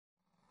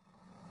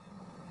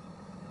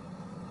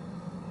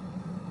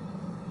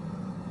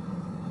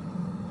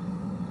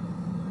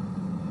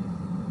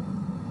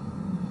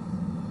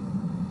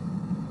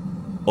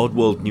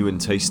Oddworld New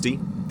and Tasty,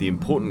 the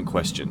important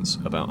questions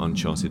about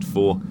Uncharted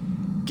 4,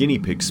 guinea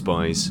pig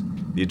spies,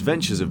 the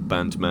adventures of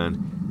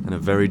Bantman, and a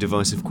very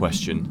divisive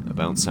question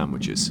about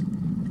sandwiches.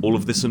 All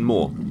of this and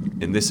more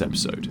in this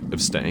episode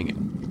of Staying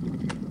In.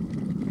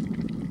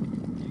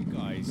 You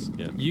guys,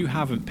 you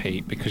haven't,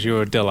 Pete, because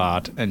you're a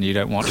dullard and you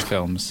don't watch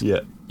films. Yeah.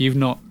 You've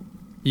not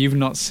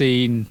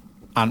seen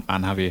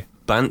Ant-Man, have you?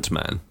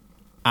 Bantman?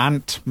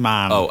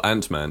 Ant-Man. Oh,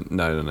 Ant-Man.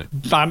 No.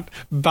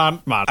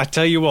 Bantman. I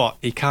tell you what,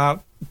 he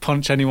can't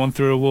punch anyone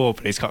through a wall,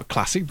 but he's got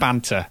classic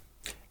banter.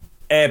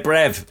 Hey,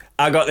 Brev,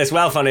 I got this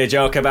well funny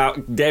joke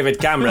about David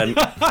Cameron.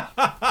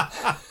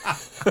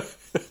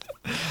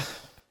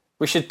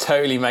 We should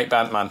totally make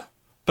Bantman.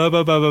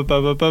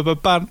 Bantman.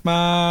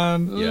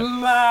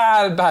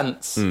 Yeah.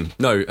 Bants.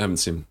 No, I haven't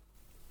seen.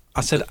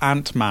 I said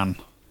Ant-Man.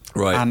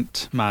 Right.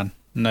 Ant-Man.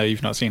 No,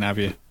 you've not seen, have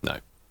you? No.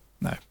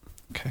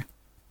 Okay.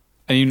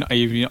 And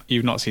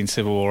you've not seen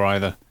Civil War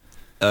either?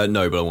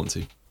 No, but I want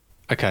to.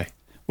 Okay.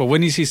 Well,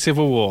 when you see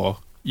Civil War,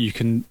 you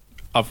can...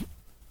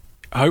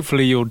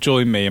 hopefully you'll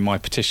join me in my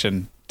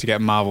petition to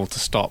get Marvel to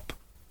stop.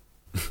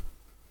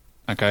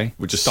 Okay?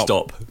 We'll just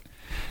stop.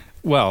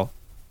 Well,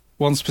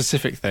 one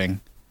specific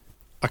thing.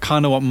 I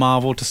kind of want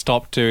Marvel to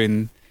stop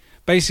doing...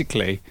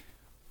 Basically,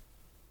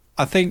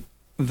 I think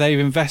they've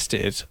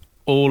invested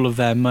all of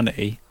their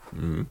money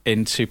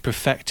into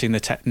perfecting the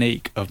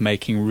technique of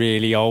making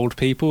really old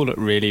people look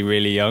really,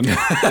 really young.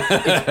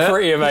 It's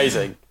pretty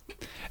amazing.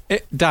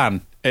 Dan,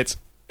 it's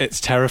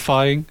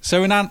terrifying.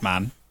 So in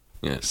Ant-Man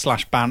 /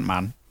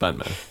 Bantman,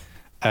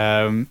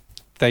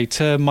 they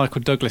turn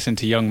Michael Douglas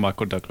into young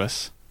Michael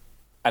Douglas.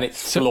 And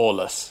it's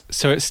flawless.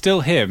 So it's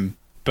still him,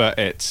 but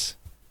it's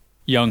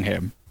young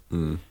him.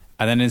 And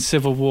then in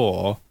Civil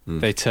War,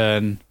 they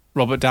turn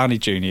Robert Downey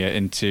Jr.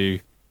 into,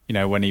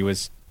 when he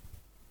was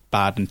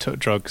bad and took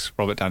drugs,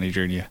 Robert Downey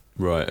Jr.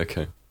 Right,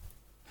 okay.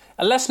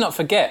 And let's not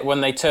forget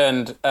when they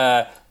turned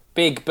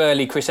big,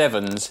 burly Chris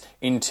Evans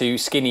into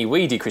skinny,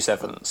 weedy Chris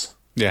Evans.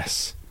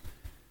 Yes.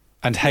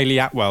 And Hayley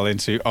Atwell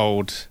into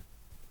old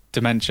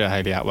dementia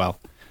Hayley Atwell.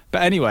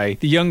 But anyway,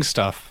 the young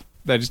stuff,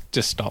 they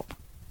just stop.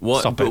 What?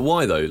 Stop but it.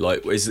 Why though?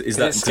 Like, is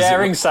that it's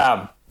scaring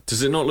Sam?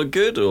 Does it not look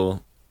good, or?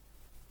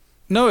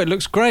 No, it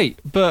looks great.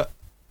 But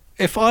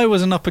if I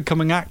was an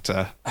up-and-coming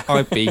actor,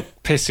 I'd be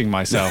pissing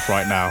myself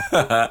right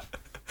now.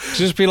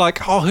 Just be like,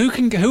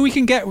 who we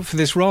can get for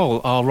this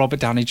role? Oh, Robert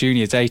Downey Jr.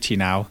 is 80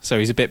 now, so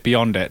he's a bit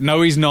beyond it.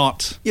 No, he's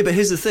not. Yeah, but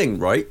here's the thing,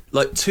 right?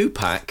 Like,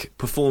 Tupac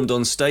performed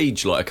on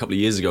stage like a couple of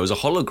years ago as a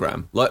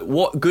hologram. Like,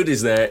 what good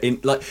is there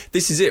in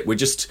this is it? We're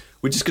just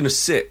going to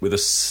sit with a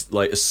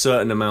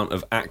certain amount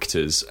of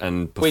actors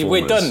and performers.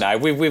 We're done now.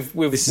 We've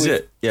this is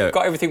it. Yeah,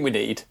 got everything we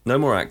need. No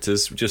more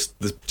actors, just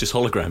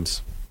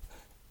holograms.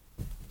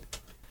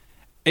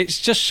 It's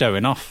just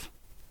showing off,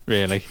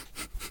 really,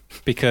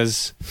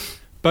 because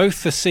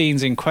both the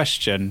scenes in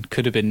question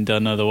could have been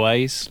done other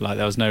ways. Like,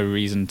 there was no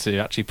reason to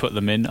actually put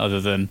them in other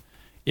than,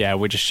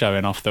 we're just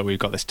showing off that we've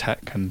got this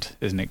tech and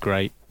isn't it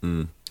great?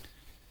 But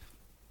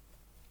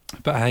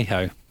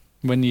hey-ho,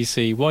 when you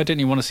see... Why didn't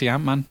you want to see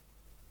Ant-Man?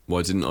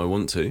 Why didn't I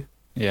want to?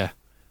 Yeah.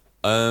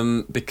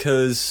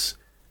 Because...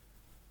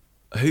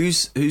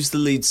 Who's the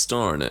lead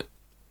star in it?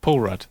 Paul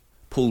Rudd.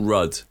 Paul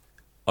Rudd.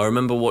 I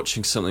remember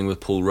watching something with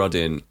Paul Rudd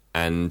in,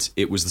 and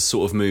it was the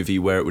sort of movie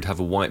where it would have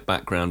a white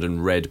background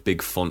and red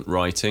big font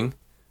writing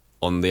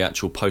on the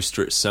actual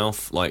poster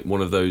itself, like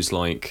one of those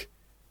like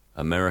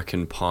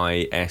American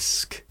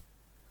Pie-esque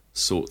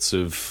sorts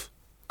of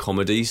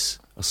comedies.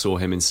 I saw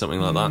him in something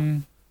like that,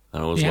 and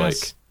I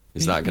was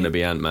is that going to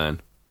be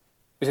Ant-Man?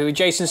 Was it with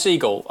Jason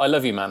Segel? I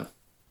Love You, Man.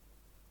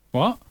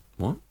 What?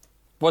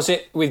 Was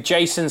it with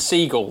Jason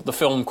Segel, the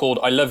film called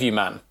I Love You,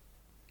 Man?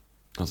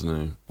 I don't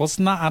know.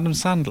 Wasn't that Adam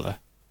Sandler?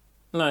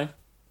 No.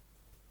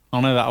 Oh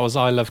no, that was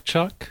I Love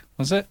Chuck,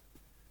 was it?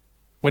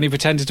 When he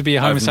pretended to be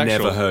a homosexual.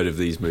 I've never heard of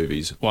these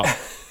movies. What?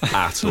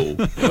 At all.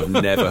 I've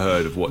never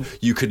heard of what...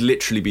 You could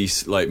literally be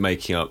like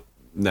making up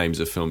names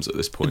of films at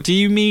this point. Do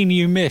you mean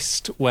you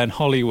missed when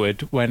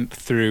Hollywood went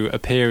through a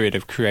period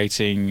of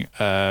creating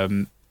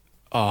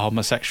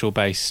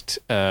homosexual-based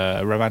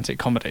romantic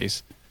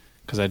comedies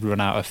because they'd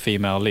run out of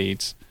female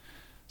leads?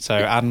 So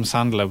Adam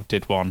Sandler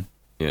did one.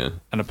 Yeah,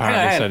 and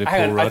apparently so did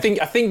Paul Rudd.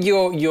 I think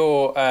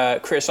you're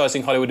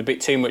criticising Hollywood a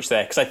bit too much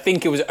there, because I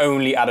think it was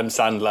only Adam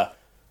Sandler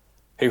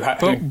who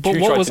But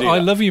what was I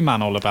Love You,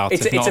 Man all about?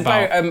 It's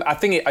about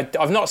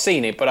I've not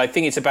seen it, but I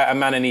think it's about a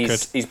man and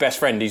his best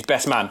friend, his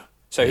best man.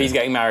 So he's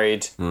getting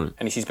married, and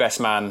he's his best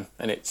man,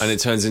 and it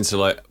turns into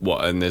like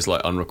what? And there's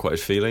like unrequited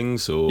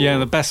feelings, or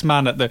the best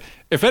man at the.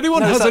 If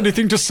anyone has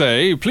anything to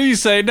say,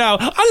 please say now.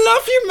 I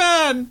love you,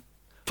 man.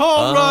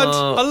 Paul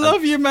Rudd, I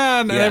love you,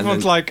 man. And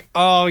everyone's like,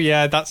 oh,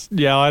 yeah,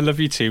 I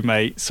love you too,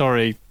 mate.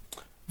 Sorry,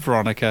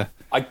 Veronica.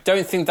 I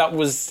don't think that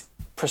was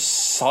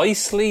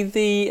precisely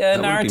the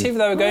narrative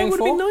they were going for.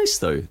 That would have been nice,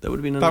 though. That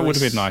would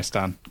have been nice,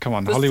 Dan. Come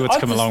on, Hollywood's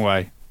come a long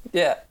way.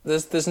 Yeah,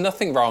 there's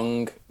nothing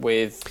wrong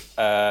with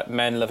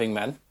men loving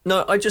men.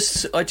 No, I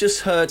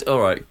just heard. All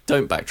right,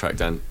 don't backtrack,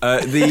 Dan.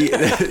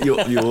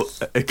 Your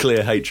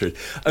clear hatred.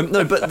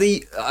 No, but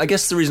I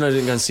guess the reason I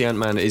didn't go and see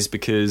Ant-Man is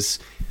because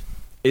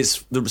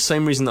it's the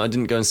same reason that I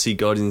didn't go and see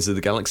Guardians of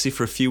the Galaxy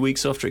for a few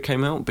weeks after it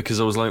came out, because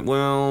I was like,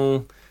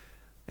 well,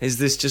 is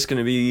this just going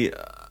to be?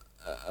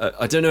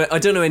 I don't know. I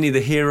don't know any of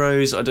the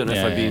heroes. I don't know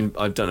if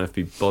I'd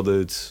be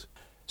bothered.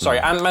 Sorry,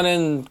 Ant-Man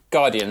and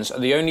Guardians are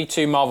the only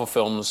two Marvel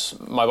films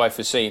my wife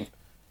has seen.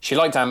 She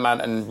liked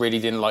Ant-Man and really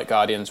didn't like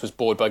Guardians, was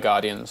bored by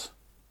Guardians.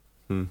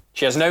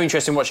 She has no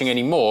interest in watching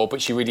any more, but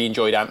she really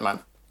enjoyed Ant-Man.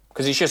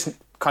 Because it's just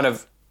kind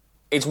of...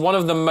 It's one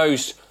of the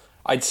most,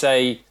 I'd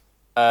say,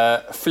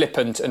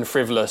 flippant and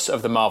frivolous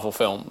of the Marvel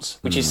films,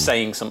 which is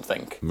saying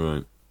something.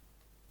 Right.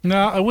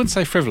 No, I wouldn't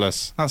say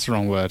frivolous. That's the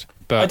wrong word.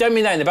 But I don't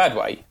mean that in a bad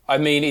way. I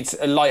mean, it's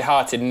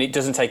light-hearted and it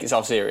doesn't take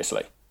itself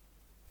seriously.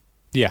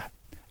 Yeah.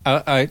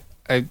 I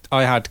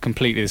had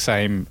completely the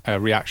same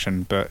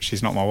reaction, but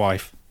she's not my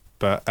wife.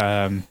 But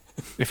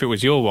if it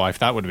was your wife,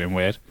 that would have been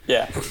weird.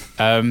 Yeah.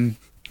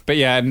 But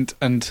yeah,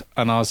 and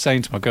I was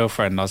saying to my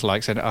girlfriend, I was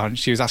like,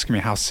 she was asking me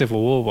how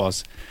Civil War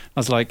was. I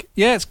was like,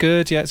 yeah, it's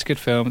good. Yeah, it's a good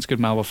film. It's a good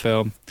Marvel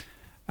film.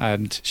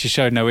 And she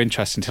showed no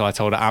interest until I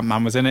told her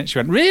Ant-Man was in it. She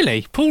went,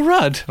 really? Paul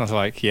Rudd? And I was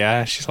like,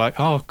 yeah. She's like,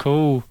 oh,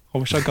 cool. I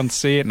wish I'd gone to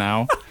see it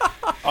now.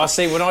 I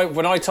see.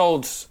 When I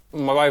told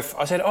my wife,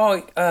 I said,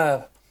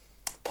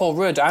 Paul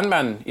Rudd,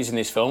 Ant-Man is in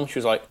this film. She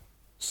was like,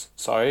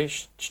 sorry,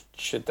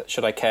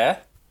 should I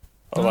care?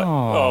 I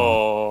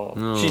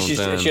was like,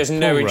 she has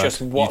no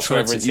interest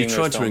whatsoever in seeing those You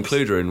tried to films.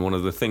 include her in one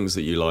of the things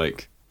that you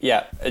like.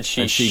 Yeah, and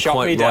she shot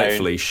quite me down.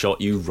 rightfully shot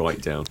you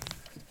right down.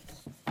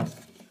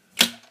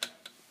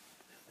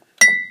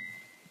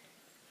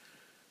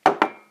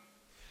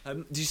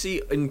 Do you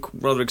see, in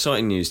rather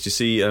exciting news, do you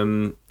see,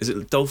 is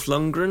it Dolph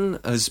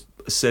Lundgren has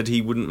said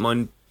he wouldn't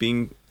mind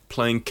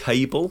playing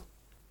Cable?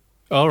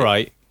 All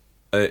right.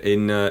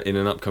 In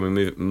an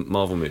upcoming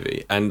Marvel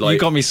movie. And you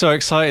got me so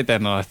excited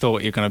then, and I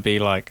thought you were going to be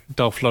like,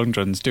 Dolph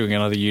Lundgren's doing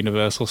another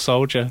Universal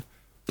Soldier.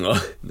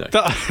 Oh, no.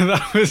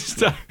 That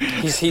was...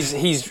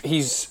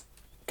 He's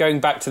going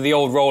back to the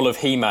old role of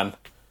He-Man.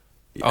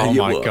 Oh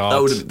my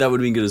God. That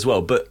would have been good as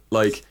well, but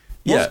like...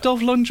 Was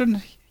Dolph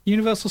Lundgren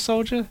Universal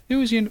Soldier? Who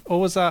was or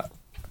was that?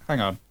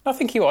 Hang on. I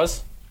think he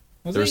was.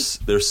 There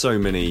are so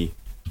many.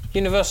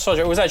 Universal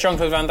Soldier. Was that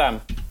Jean-Claude Van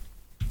Damme?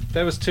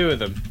 There was two of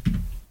them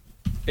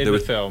in the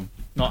film,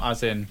 not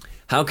as in.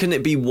 How can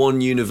it be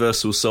one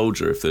Universal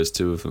Soldier if there's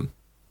two of them?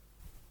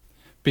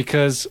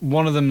 Because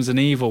one of them's an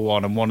evil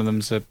one, and one of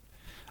them's a.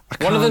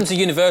 One of them's a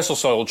Universal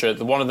Soldier.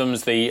 One of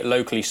them's the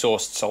locally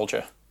sourced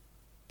soldier.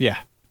 Yeah.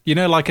 You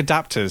know, like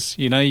adapters.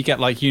 You know, you get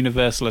like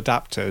universal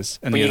adapters,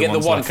 and but you get the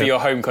one for your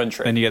home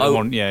country. Then you get the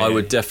one. Yeah, I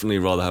would definitely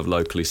rather have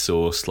locally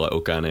sourced, like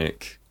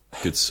organic,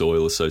 good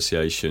soil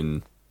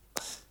association,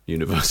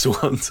 Universal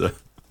Hunter.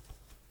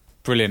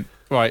 Brilliant.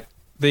 Right,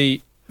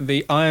 the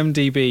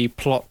IMDb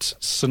plot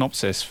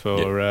synopsis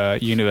for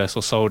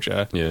Universal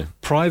Soldier. Yeah.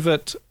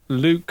 Private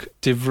Luke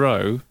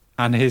Devroe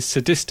and his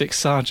sadistic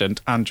sergeant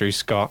Andrew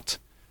Scott,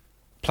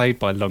 played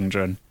by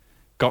Lundgren,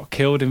 got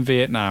killed in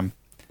Vietnam.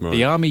 Right.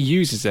 The army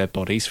uses their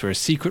bodies for a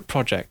secret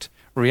project,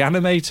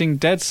 reanimating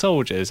dead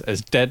soldiers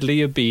as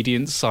deadly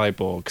obedient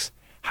cyborgs.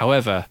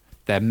 However,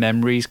 their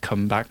memories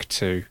come back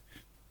too.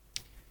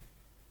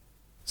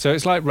 So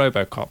it's like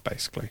RoboCop,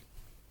 basically.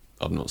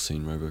 I've not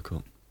seen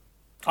RoboCop.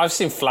 I've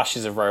seen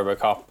flashes of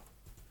RoboCop.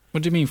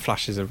 What do you mean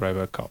flashes of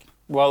RoboCop?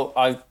 Well,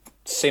 I've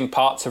seen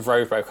parts of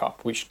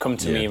RoboCop which come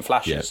to me in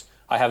flashes.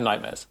 Yeah. I have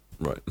nightmares.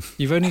 Right.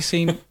 You've only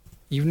seen...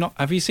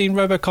 Have you seen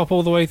RoboCop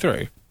all the way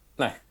through?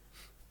 No.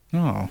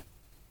 Oh.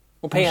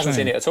 Well, P hasn't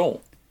seen it at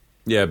all.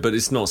 Yeah, but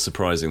it's not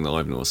surprising that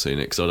I've not seen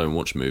it because I don't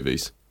watch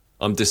movies.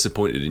 I'm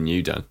disappointed in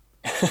you, Dan.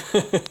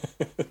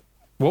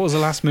 What was the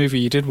last movie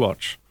you did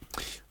watch?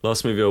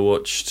 Last movie I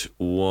watched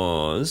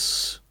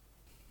was...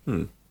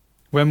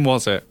 When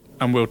was it?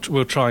 And we'll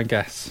try and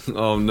guess.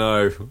 Oh,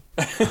 no.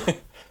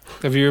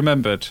 Have you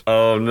remembered?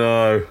 Oh,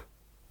 no.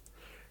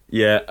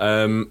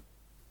 Yeah,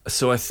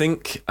 so I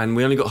think... And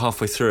we only got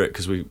halfway through it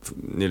because we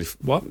nearly...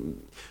 What?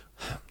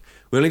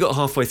 We only got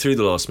halfway through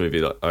the last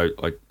movie that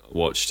I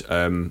watched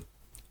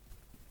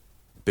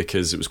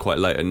because it was quite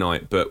late at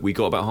night, but we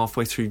got about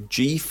halfway through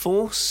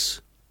G-Force.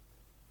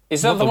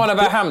 Is that the one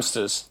about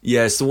hamsters?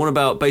 Yeah, it's the one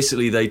about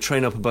basically they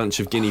train up a bunch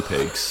of guinea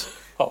pigs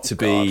to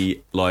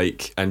be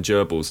like, and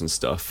gerbils and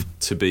stuff,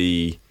 to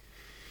be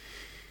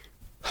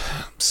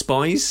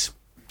spies,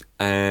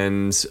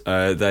 and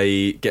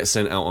they get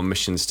sent out on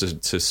missions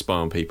to spy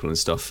on people and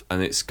stuff,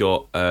 and it's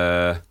got...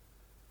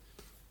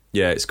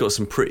 it's got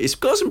some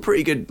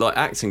pretty good like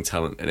acting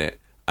talent in it,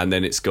 and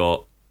then it's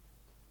got.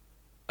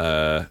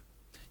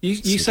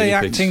 You say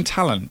acting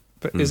talent,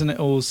 but isn't it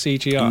all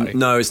CGI?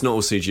 No, it's not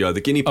all CGI.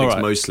 The guinea pigs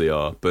mostly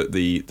are, but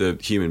the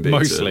human beings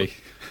mostly.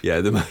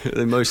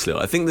 They mostly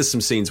are. I think there's some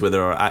scenes where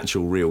there are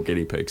actual real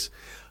guinea pigs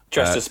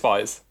dressed as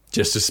spies.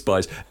 Just as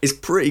spies. It's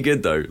pretty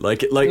good though. No.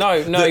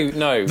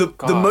 The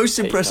most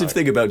impressive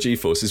thing about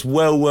G-Force is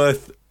well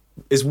worth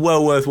is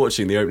well worth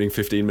watching the opening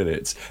 15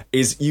 minutes,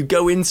 is you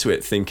go into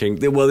it thinking,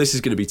 well, this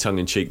is going to be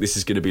tongue-in-cheek, this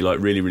is going to be like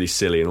really, really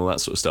silly and all that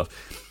sort of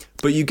stuff.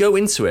 But you go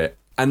into it,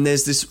 and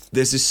there's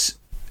this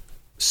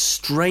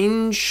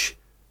strange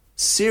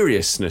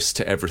seriousness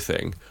to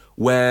everything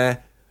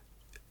where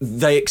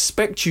they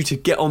expect you to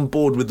get on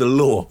board with the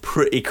lore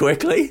pretty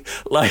quickly.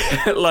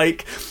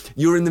 Like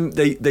you're in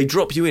they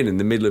drop you in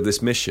the middle of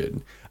this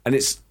mission, and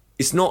it's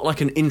not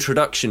like an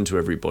introduction to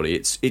everybody.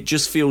 It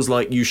just feels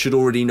like you should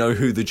already know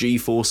who the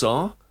G-Force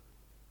are.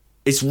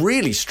 It's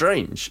really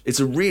strange. It's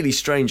a really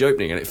strange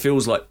opening, and it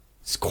feels like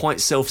it's quite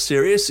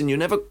self-serious, and you're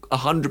never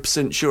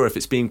 100% sure if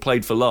it's being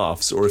played for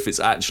laughs or if it's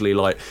actually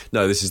like,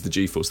 no, this is the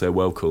G-Force. They're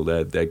well cool.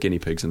 They're guinea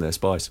pigs and they're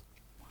spies.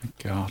 My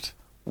God.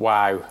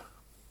 Wow.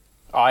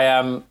 I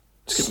am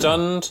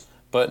stunned,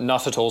 but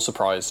not at all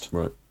surprised.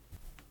 Right.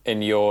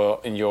 In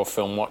your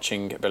film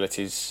watching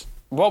abilities.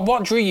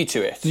 What drew you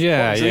to it?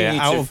 Yeah, what drew yeah.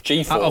 you Out to of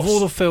G-Force? Out of all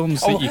the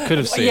films that you could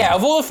have seen. Yeah,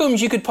 of all the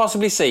films you could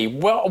possibly see,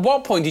 well, at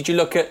what point did you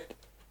look at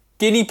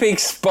guinea pig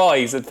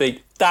spies and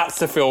think, that's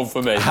the film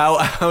for me?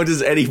 How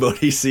does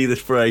anybody see the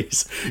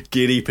phrase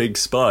guinea pig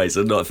spies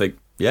and not think,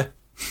 yeah,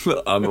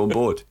 I'm on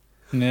board?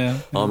 Yeah.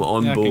 I'm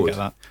on board. I can get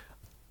that.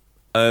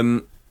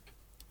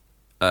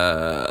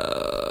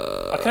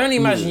 I can only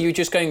imagine you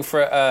just going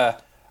for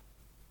a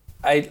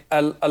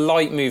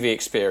light movie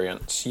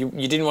experience. You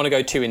didn't want to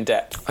go too in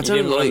depth. You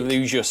didn't want to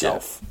lose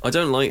yourself. Yeah, I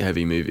don't like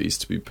heavy movies,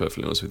 to be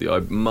perfectly honest with you. I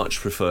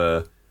much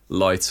prefer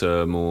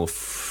lighter, more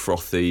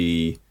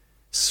frothy,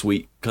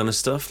 sweet kind of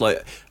stuff.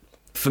 Like,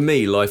 for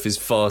me, life is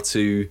far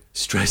too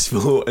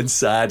stressful and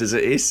sad as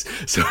it is.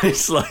 So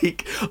it's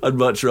like, I'd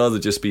much rather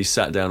just be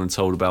sat down and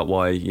told about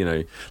why,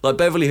 like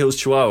Beverly Hills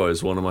Chihuahua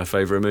is one of my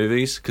favourite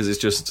movies, because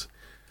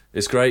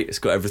it's great. It's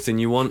got everything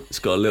you want. It's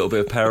got a little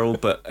bit of peril,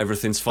 but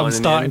everything's fine. I'm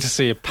starting to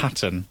see a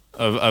pattern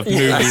of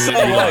movies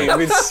that you like.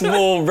 With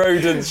small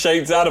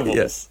rodent-shaped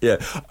animals. Yeah.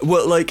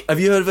 Well, like,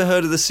 have you ever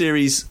heard of the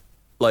series,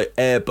 like,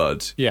 Air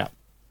Bud? Yeah.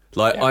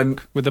 Like, I'm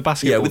with the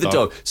basketball. Yeah, with the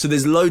dog. So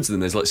there's loads of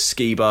them. There's like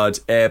Ski Bud,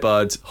 Air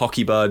Bud,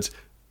 Hockey Bud,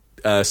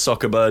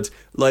 Soccer Bud.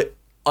 Like,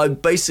 I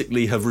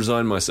basically have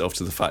resigned myself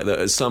to the fact that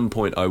at some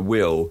point I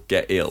will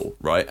get ill,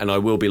 right? And I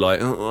will be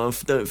like, oh, I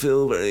don't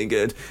feel very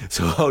good.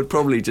 So I would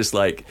probably just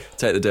like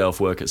take the day off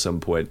work at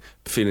some point,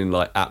 feeling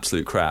like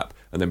absolute crap,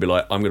 and then be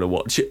like, I'm going to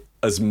watch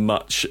as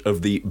much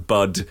of the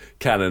Bud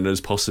canon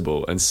as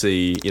possible and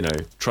see,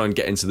 try and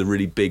get into the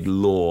really big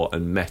lore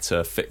and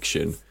meta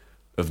fiction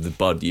of the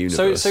Bud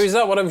universe. So is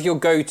that one of your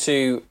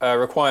go-to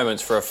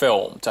requirements for a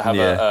film, to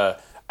have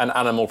an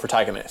animal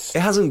protagonist? It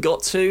hasn't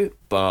got to,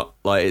 but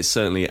like it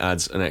certainly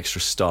adds an extra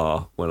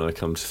star when I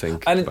come to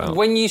think about. And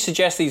when you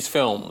suggest these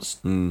films,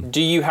 do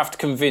you have to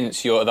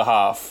convince your other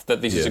half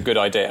that this is a good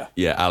idea?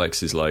 Yeah,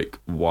 Alex is like,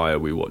 why are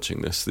we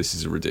watching this? This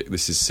is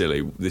ridiculous. This is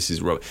silly. This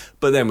is rubbish.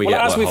 But then we get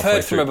as like, we've halfway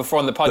heard through, from her before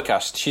on the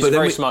podcast, she's a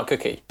very smart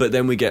cookie. But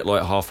then we get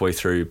like halfway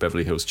through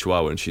Beverly Hills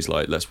Chihuahua, and she's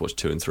like, let's watch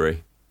 2 and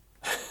 3.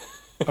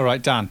 All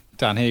right, Dan,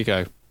 here you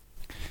go.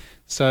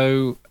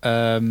 So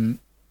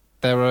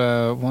there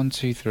are 1,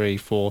 2, 3,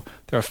 4.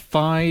 There are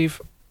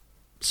 5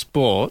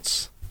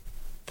 sports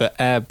that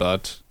Air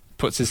Bud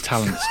puts his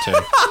talents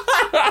to.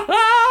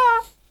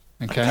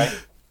 Okay.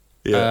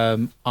 Yeah.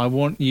 I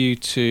want you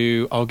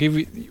to. I'll give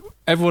you.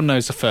 Everyone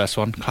knows the first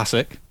one,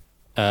 classic,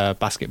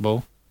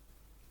 basketball.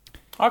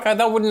 Okay,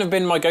 that wouldn't have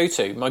been my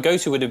go-to. My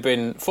go-to would have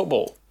been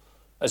football,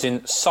 as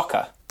in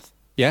soccer.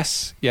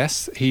 Yes.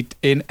 He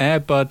in Air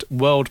Bud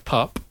World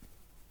Pup.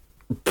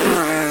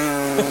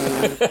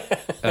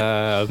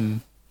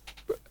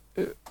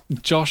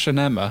 Josh and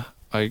Emma,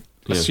 I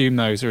assume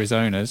those are his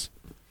owners,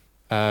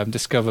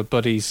 discover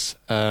Buddy's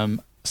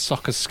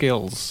soccer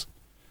skills.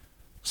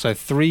 So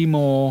 3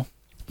 more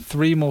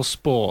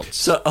sports.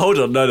 So hold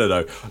on,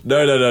 no.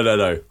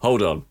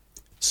 Hold on.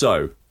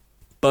 So,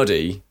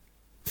 Buddy,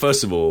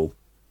 first of all,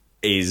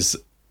 is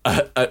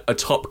a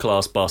top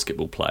class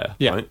basketball player.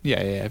 Yeah, right?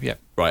 yeah.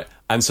 Right,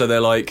 and so they're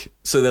like,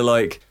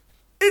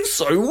 it's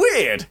so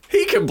weird.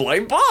 He can play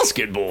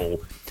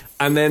basketball,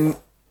 and then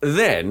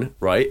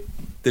right.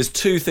 There's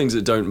 2 things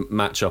that don't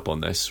match up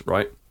on this,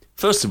 right?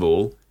 First of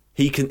all,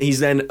 he's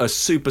then a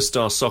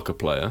superstar soccer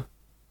player,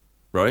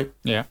 right?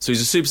 Yeah. So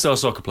he's a superstar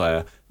soccer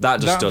player. That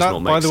does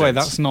not make sense. By the way,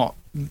 that's not.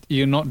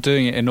 You're not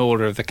doing it in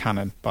order of the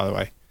canon. By the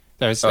way,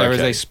 there is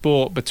a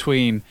sport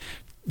between.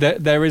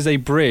 There is a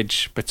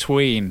bridge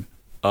between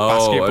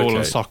basketball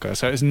and soccer,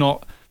 so it's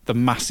not the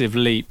massive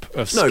leap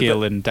of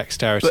skill and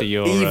dexterity.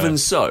 But even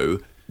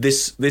so,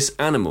 this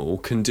animal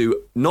can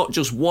do not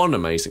just one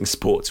amazing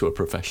sport to a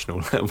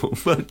professional level,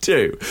 but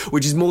 2,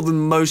 which is more than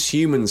most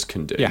humans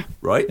can do. Yeah.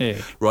 Right?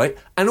 Yeah. Right?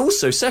 And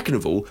also, second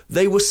of all,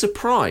 they were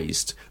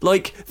surprised.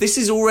 Like, this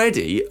is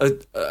already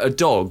a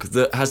dog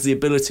that has the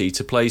ability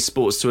to play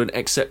sports to an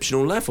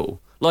exceptional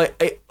level.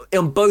 Like,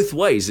 in both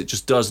ways, it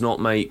just does not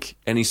make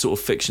any sort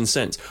of fiction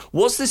sense.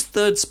 What's this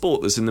 3rd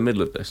sport that's in the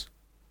middle of this?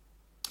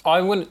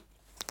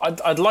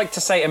 I'd like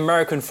to say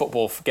American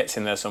football gets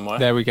in there somewhere.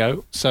 There we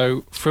go.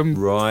 So from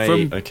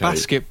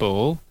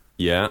basketball,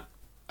 yeah,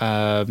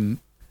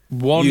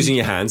 using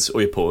your hands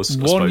or your paws. I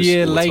 1 suppose,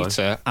 year all the time.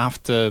 later,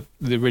 after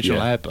the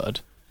original Air Bud,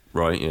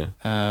 right? Yeah,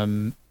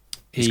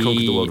 he's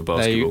conquered the world of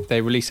basketball.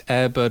 They released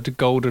Air Bud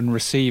Golden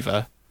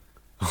Receiver,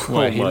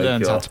 where he my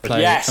learns how God. to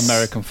play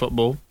American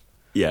football.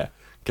 yeah.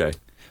 Okay.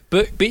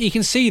 But you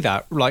can see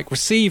that, like,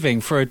 receiving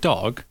for a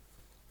dog,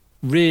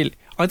 really.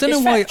 I don't It's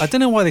know why. fetch. I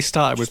don't know why they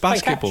started with Just play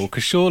basketball, catch.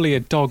 because surely a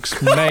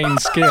dog's main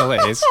skill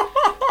is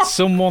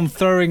someone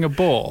throwing a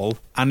ball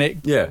and it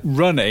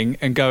running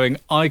and going,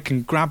 I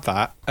can grab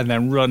that and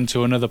then run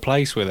to another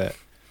place with it.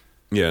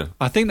 Yeah.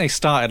 I think they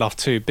started off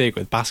too big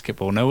with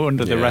basketball. No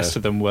wonder the rest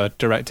of them were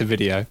direct to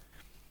video.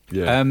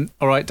 Yeah.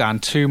 All right, Dan.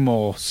 2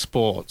 more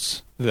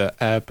sports that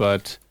Air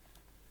Bud,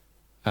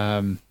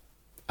 and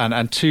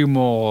 2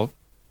 more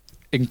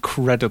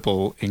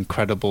incredible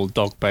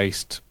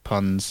dog-based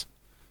puns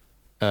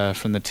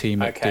from the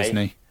team at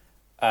Disney.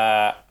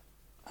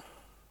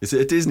 Is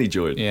it a Disney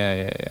joint?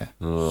 Yeah.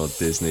 Oh,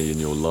 Disney and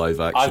your live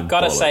action. I've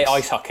got to say bollocks.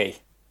 ice hockey.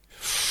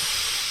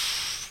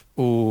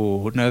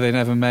 Oh no, they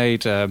never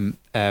made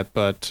Air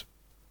Bud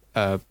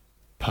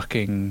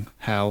pucking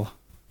hell.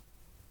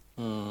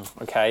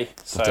 Okay,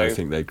 so I don't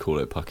think they'd call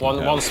it pucking.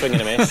 one swing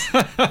and a miss.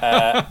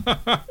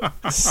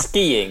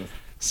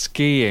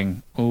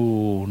 Skiing.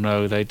 Oh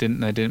no, they didn't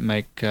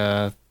make.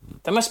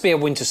 There must be a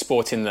winter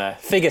sport in there.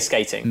 Figure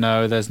skating.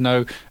 No, there's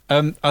no.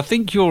 I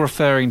think you're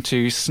referring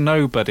to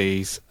Snow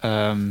Buddies,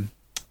 the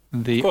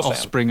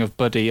offspring of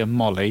Buddy and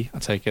Molly. I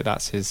take it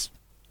that's his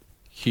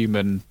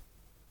human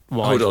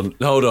wife. Hold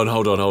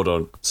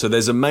on. So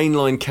there's a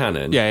mainline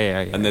canon. Yeah.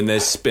 And then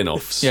there's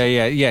spin-offs.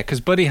 Yeah. Because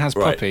Buddy has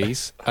Right.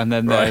 puppies, and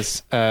then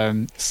there's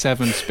 7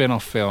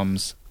 spin-off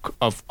films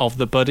of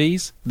the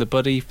Buddies, the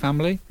Buddy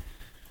family.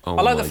 Oh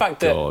I like the my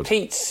fact God. that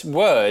Pete's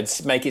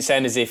words make it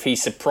sound as if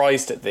he's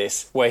surprised at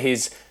this, where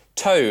his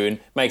tone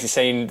makes it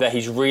seem that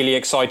he's really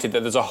excited that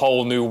there's a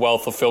whole new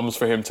wealth of films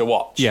for him to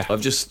watch. Yeah.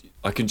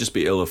 I can just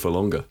be iller for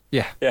longer.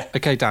 Yeah.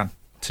 Okay, Dan.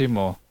 2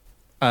 more.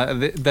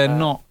 They're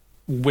not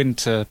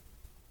winter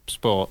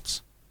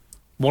sports.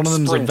 One of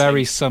them's Sprinting. a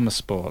very summer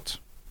sport.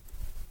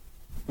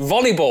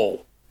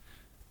 Volleyball.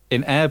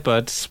 In Air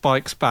Bud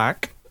Spikes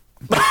Back.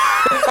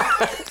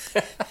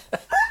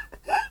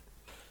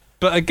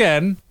 But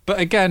again,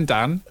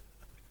 Dan,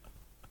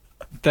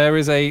 there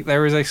is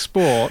a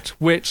sport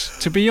which,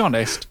 to be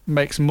honest,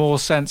 makes more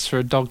sense for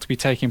a dog to be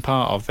taking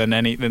part of than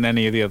any of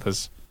the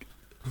others.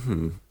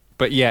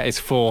 But yeah, it's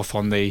 4th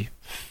on the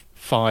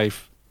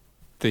 5,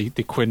 the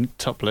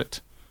quintuplet.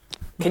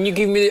 Can you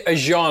give me a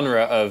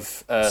genre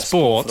of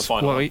sport for the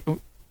final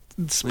one?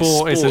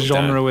 Sport is a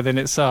genre Dan. within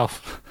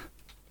itself.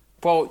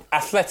 Well,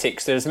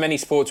 athletics. There's many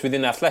sports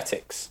within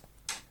athletics.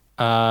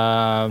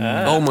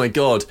 Oh my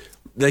God.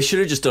 They should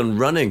have just done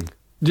running.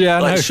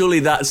 Yeah, Like, no. surely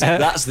that's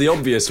the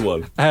obvious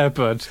one. Air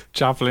Bud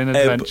Javelin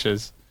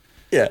Adventures.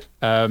 Yeah.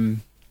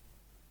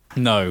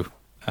 No.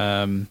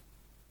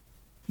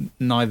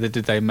 Neither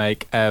did they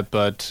make Air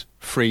Bud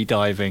Free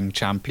Diving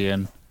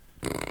Champion.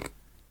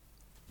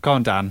 Go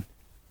on, Dan.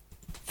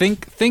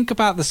 Think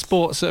about the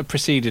sports that have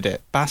preceded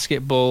it.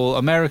 Basketball,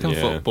 American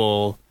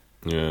football,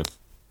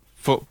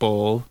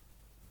 football.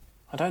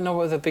 I don't know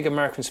what the big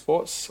American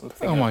sports.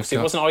 Oh my It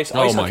God. wasn't ice.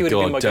 Oh Ice my hockey would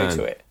have been my God, go-to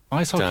Dan. it.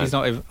 Ice hockey's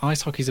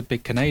ice hockey's a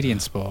big Canadian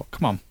sport.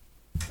 Come on.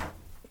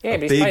 Yeah,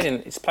 but Big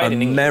it's played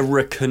in England.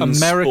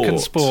 American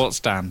sports,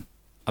 Dan.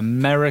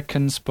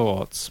 American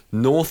sports.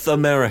 North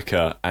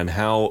America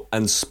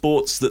and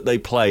sports that they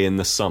play in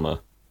the summer.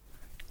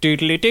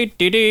 Doodly doo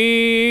doo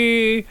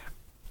doo.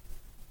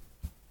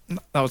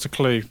 That was a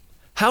clue.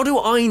 How do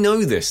I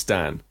know this,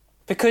 Dan?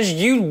 Because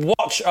you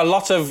watch a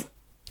lot of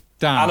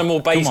Dan,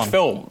 animal-based come on.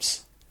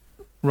 films.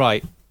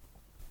 Right.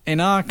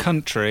 In our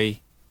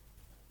country,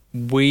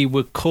 we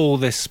would call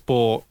this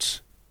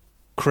sport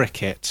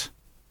cricket.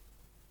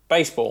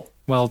 Baseball.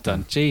 Well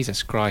done.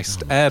 Jesus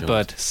Christ. Air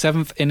Bud,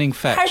 7th inning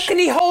fetch. How can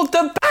he hold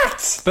the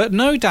bat? But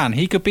no, Dan,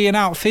 he could be an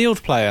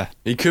outfield player.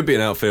 He could be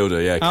an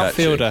outfielder, yeah.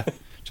 Outfielder.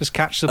 Just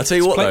catch the... I'll tell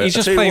you what, though. He's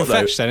just playing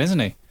fetch then, isn't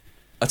he?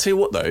 I tell you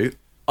what, though,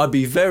 I'd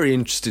be very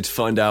interested to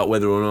find out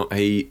whether or not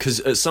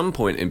because at some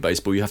point in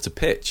baseball you have to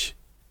pitch.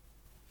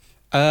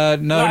 No,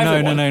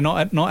 everyone.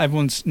 not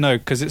everyone's... No,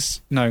 because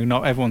it's... No,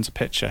 not everyone's a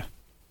pitcher.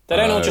 They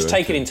don't all Oh, just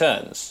take it okay. in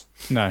turns.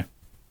 No.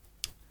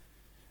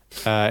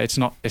 It's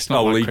not Oh, like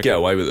well, he'd cricket. get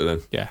away with it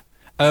then. Yeah.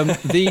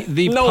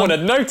 The No pun, one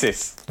had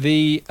noticed.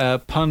 The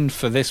pun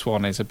for this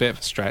one is a bit of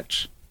a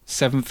stretch.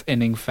 7th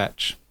inning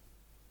fetch.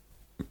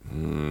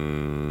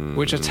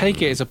 Which I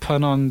take it is a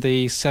pun on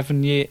the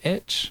 7-year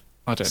itch.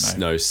 I don't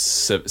know. No,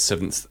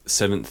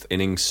 seventh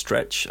inning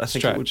stretch. I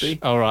think it would be.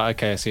 Oh right,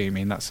 okay, I see what you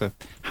mean. That's a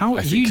how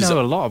I think- you 'cause know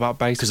a lot about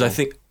baseball.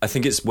 Because I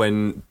think it's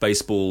when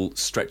baseball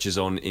stretches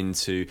on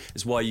into.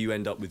 It's why you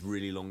end up with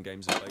really long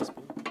games of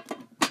baseball.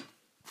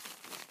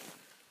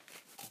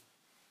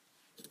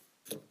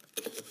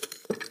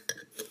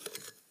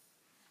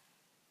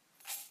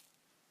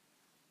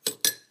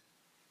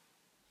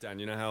 Dan,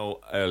 you know how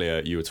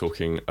earlier you were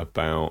talking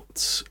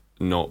about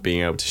not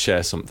being able to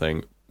share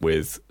something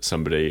with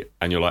somebody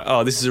and you're like,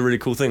 oh, this is a really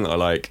cool thing that I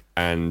like,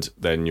 and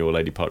then your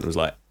lady partner was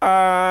like,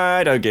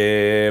 I don't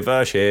give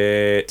a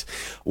shit.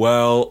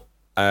 Well,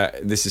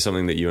 this is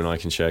something that you and I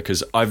can share,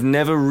 because I've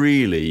never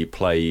really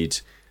played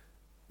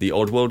the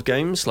Oddworld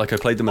games. Like, I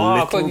played them a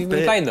little bit. I thought you've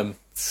been playing them.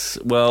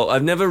 Well,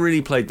 I've never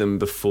really played them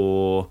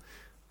before.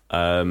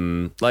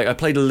 Like, I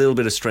played a little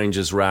bit of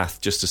Stranger's Wrath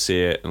just to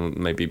see it, and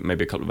maybe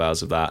a couple of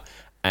hours of that.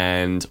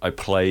 And I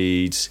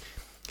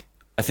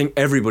think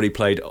everybody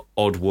played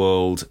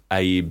Oddworld,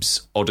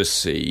 Abe's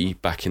Odyssey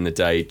back in the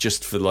day,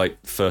 just for like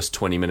first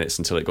 20 minutes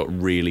until it got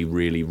really,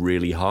 really,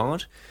 really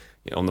hard,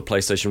 on the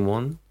PlayStation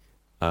 1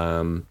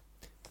 and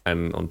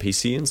on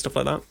PC and stuff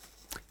like that.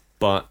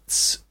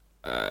 But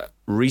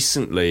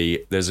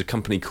recently, there's a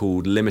company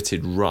called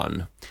Limited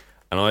Run,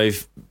 and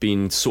I've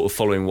been sort of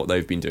following what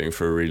they've been doing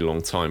for a really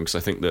long time, because I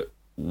think that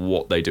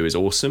what they do is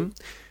awesome.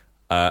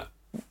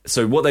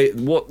 So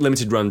what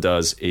Limited Run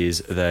does is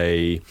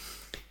they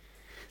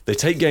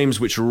take games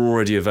which are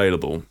already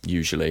available,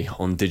 usually,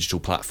 on digital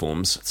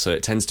platforms. So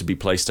it tends to be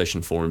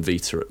PlayStation 4 and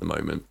Vita at the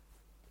moment.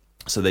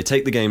 So they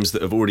take the games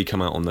that have already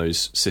come out on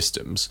those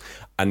systems,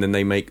 and then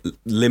they make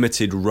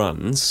limited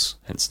runs,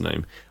 hence the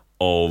name,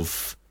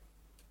 of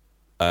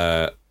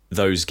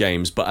those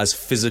games, but as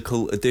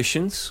physical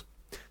editions.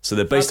 So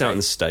they're based out in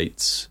the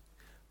States,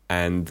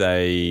 and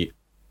they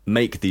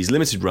make these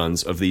limited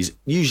runs of these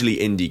usually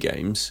indie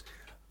games,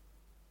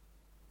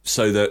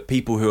 so that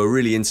people who are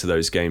really into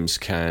those games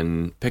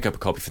can pick up a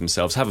copy for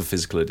themselves, have a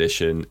physical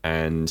edition,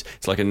 and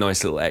it's like a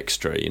nice little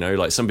extra,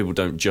 Like, some people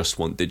don't just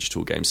want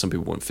digital games, some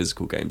people want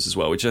physical games as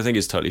well, which I think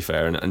is totally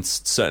fair, and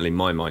certainly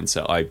my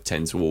mindset, I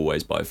tend to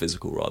always buy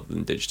physical rather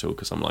than digital,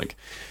 because I'm like,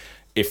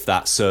 if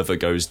that server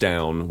goes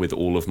down with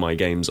all of my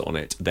games on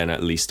it, then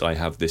at least I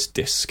have this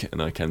disc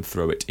and I can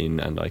throw it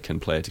in and I can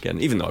play it again,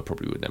 even though I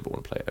probably would never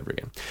want to play it ever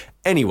again.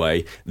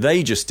 Anyway,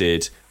 they just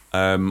did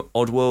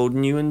Oddworld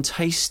New and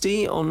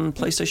Tasty on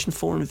PlayStation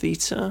 4 and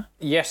Vita.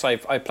 Yes, I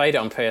played it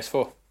on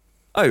PS4.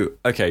 Oh,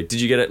 okay.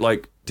 Did you get it,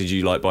 did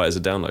you buy it as a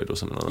download or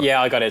something like that?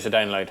 Yeah, I got it as a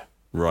download.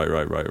 Right.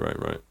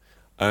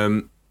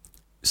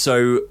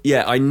 So,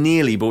 yeah, I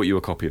nearly bought you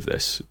a copy of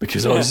this,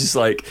 because I was just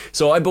like...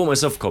 So I bought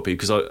myself a copy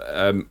because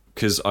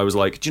I was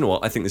like, do you know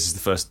what? I think this is the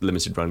first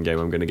limited run game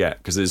I'm going to get,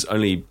 because I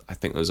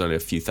think there's only a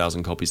few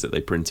thousand copies that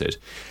they printed.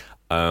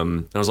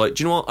 And I was like,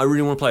 do you know what? I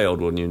really want to play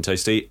Oddworld New and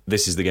Tasty.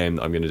 This is the game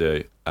that I'm going to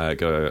do.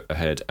 Go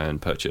ahead and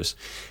purchase.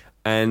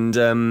 And,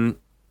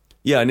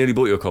 yeah, I nearly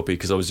bought you a copy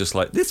because I was just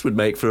like, this would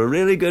make for a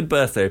really good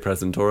birthday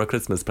present or a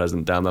Christmas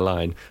present down the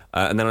line.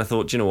 And then I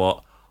thought, do you know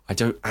what? I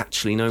don't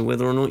actually know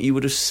whether or not you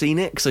would have seen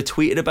it, because I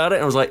tweeted about it.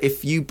 And I was like,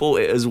 if you bought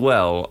it as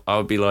well, I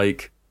would be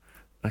like,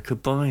 I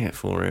could buy it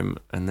for him.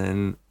 And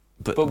then...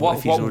 But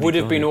what would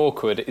have been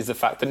awkward is the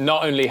fact that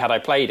not only had I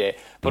played it,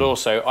 but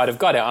also I'd have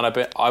got it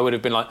and I would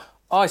have been like,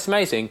 oh, it's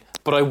amazing,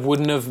 but I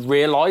wouldn't have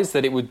realised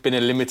that it would have been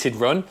a limited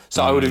run,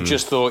 so I would have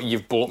just thought,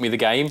 you've bought me the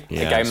game, a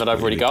game that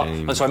I've already got,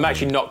 and so I'm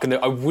actually not going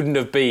to, I wouldn't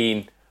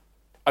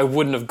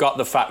have got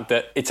the fact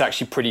that it's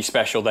actually pretty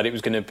special that it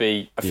was going to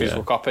be a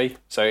physical copy,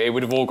 so it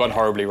would have all gone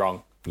horribly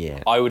wrong.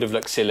 Yeah. I would have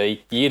looked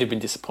silly, you'd have been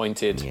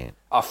disappointed,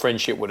 our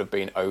friendship would have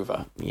been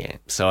over. Yeah,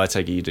 so I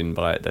take it you didn't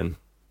buy it then?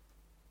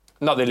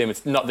 Not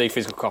the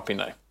physical copy,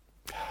 no.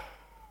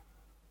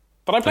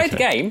 But I played the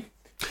game.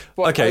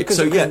 Well, okay,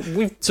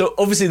 so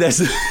obviously there's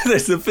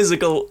the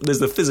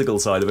physical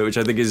side of it, which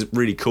I think is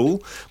really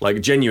cool.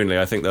 Like, genuinely,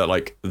 I think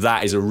that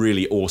that is a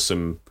really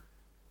awesome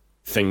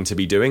thing to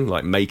be doing,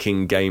 like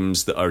making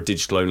games that are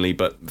digital only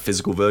but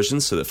physical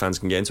versions so that fans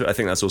can get into it. I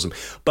think that's awesome.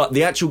 But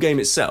the actual game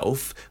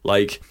itself,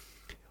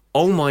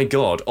 oh my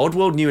god,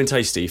 Oddworld New and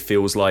Tasty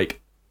feels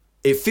like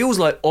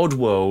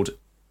Oddworld,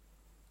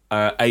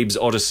 Abe's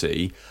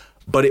Odyssey,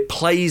 but it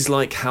plays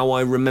like how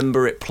I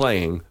remember it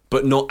playing,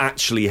 but not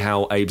actually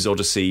how Abe's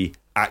Odyssey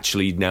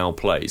actually now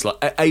plays. Like,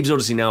 Abe's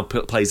Odyssey now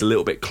plays a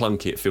little bit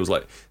clunky. It feels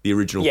like the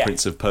original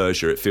Prince of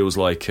Persia. It feels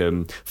like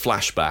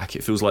Flashback.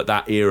 It feels like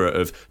that era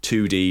of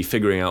 2D,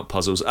 figuring out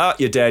puzzles.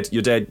 You're dead,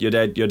 you're dead, you're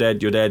dead, you're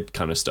dead, you're dead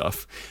kind of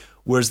stuff.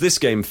 Whereas this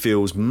game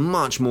feels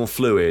much more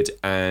fluid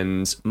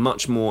and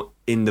much more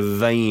in the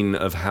vein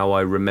of how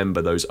I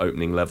remember those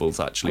opening levels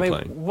actually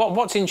playing.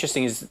 What's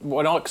interesting is,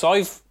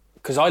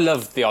 because I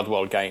love the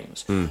Oddworld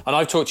games, and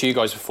I've talked to you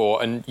guys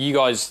before, and you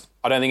guys,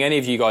 I don't think any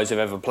of you guys have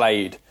ever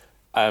played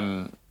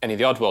any of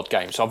the Oddworld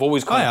games. So I've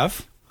always I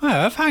have.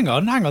 Hang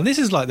on. This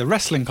is like the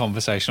wrestling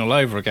conversation all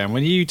over again.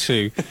 When you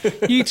two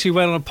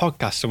went on a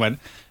podcast and went,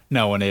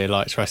 no one here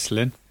likes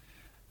wrestling.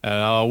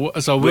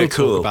 So we'll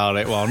talk about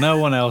it while no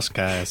one else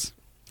cares.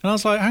 And I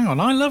was like, hang on,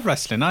 I love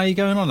wrestling. How are you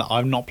going on?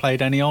 I've not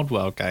played any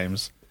Oddworld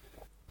games.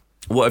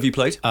 What have you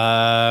played?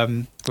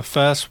 The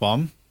first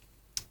one.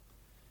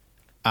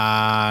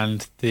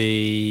 And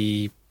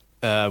the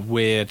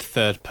weird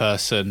third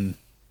person.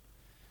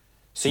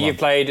 So you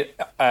played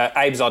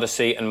Abe's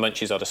Odyssey and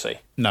Munch's Odyssey?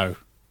 No.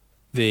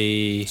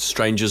 The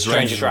Stranger's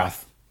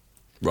Wrath.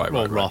 Right.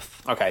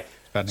 Wrath. Okay.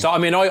 So I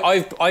mean,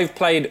 I've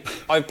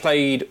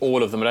played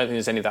all of them. I don't think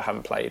there's any that I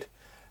haven't played.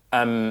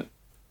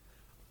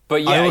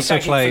 But yeah,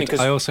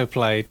 I also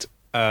played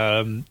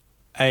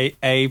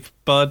Abe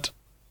budding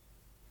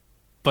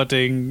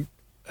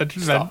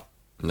Stop.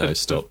 No,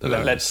 stop.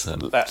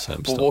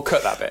 We'll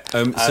cut that bit.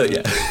 So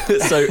yeah,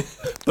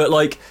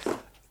 but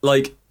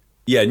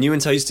yeah, New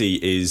and Tasty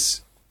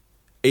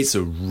it's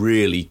a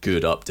really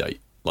good update.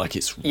 Like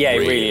it's it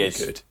really is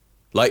good.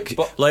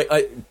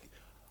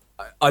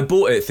 I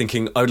bought it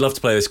thinking I would love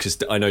to play this because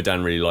I know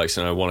Dan really likes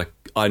it and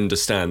I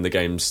understand the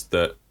games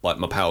that like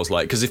my pals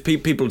like, because if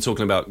people are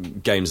talking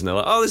about games and they're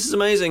like, oh, this is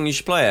amazing, you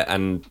should play it,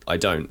 and I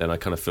don't, then I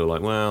kind of feel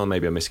like, well,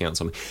 maybe I'm missing out on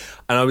something.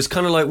 And I was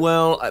kind of like,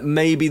 well,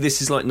 maybe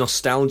this is like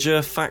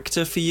nostalgia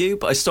factor for you,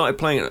 but I started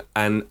playing it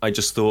and I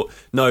just thought,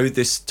 no,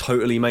 this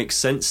totally makes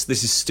sense.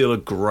 This is still a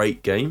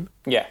great game.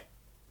 Yeah.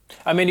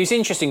 I mean, it's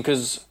interesting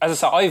because, as I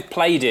said, I've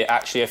played it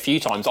actually a few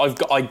times.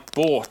 I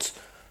bought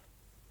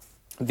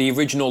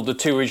the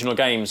two original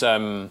games. I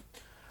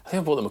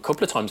think I bought them a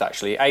couple of times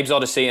actually. Abe's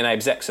Odyssey and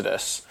Abe's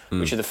Exodus,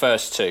 which are the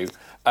first two.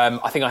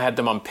 I think I had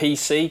them on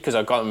PC because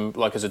I got them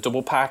like as a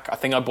double pack. I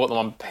think I bought them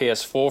on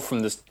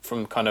PS4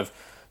 from kind of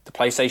the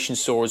PlayStation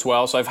Store as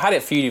well. So I've had it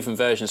a few different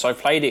versions. So I've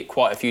played it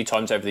quite a few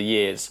times over the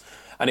years,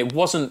 and it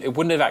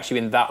wouldn't have actually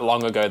been that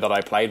long ago that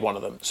I played one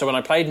of them. So when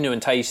I played New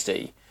and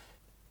Tasty,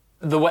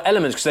 there were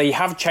elements because they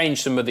have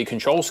changed some of the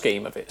control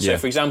scheme of it. So,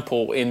 for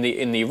example, in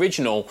the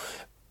original,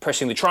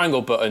 pressing the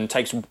triangle button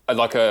takes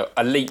like a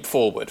leap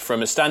forward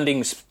from a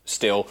standing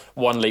still,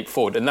 one leap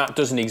forward, and that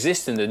doesn't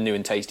exist in the New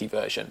and Tasty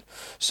version.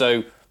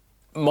 So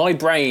my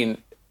brain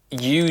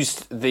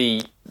used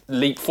the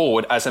leap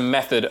forward as a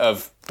method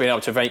of being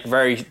able to make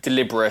very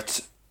deliberate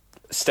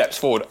steps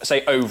forward,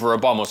 say over a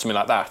bomb or something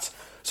like that.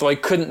 So I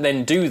couldn't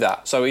then do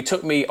that. So it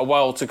took me a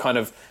while to kind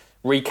of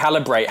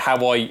recalibrate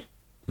how I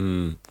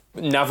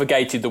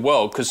navigated the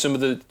world, because some of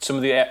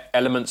the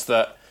elements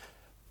that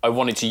I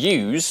wanted to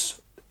use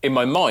in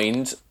my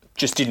mind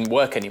just didn't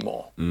work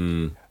anymore.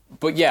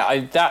 But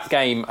yeah, that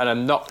game, and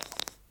I'm not...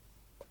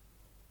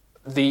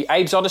 The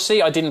Abe's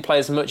Odyssey, I didn't play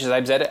as much as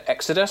Abe's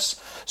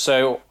Exodus,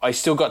 so I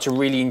still got to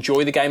really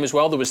enjoy the game as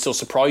well. There were still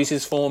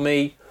surprises for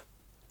me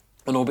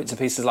and all bits and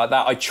pieces like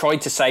that. I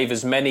tried to save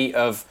as many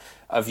of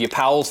your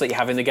pals that you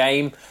have in the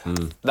game.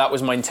 That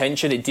was my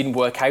intention. It didn't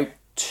work out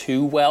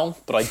too well,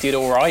 but I did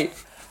all right.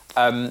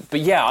 But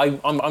yeah,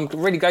 I'm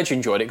really glad you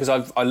enjoyed it,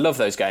 because I love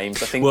those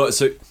games. I think. Well,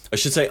 so I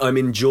should say I'm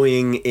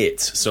enjoying it.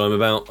 So I've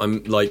not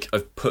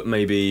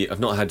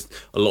had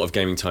a lot of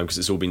gaming time because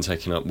it's all been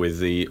taken up with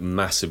the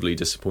massively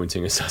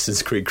disappointing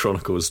Assassin's Creed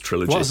Chronicles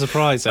trilogy. What a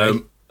surprise, eh?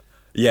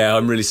 Yeah,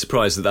 I'm really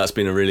surprised that's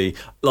been a really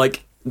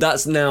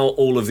that's now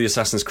all of the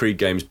Assassin's Creed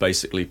games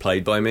basically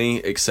played by me,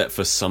 except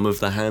for some of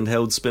the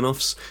handheld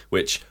spin-offs,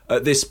 which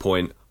at this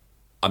point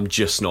I'm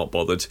just not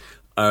bothered.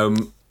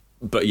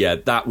 But yeah,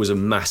 that was a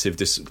massive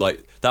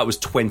that was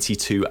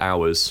 22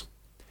 hours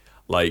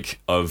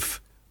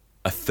of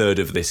a third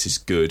of this is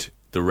good,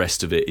 the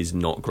rest of it is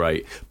not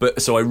great.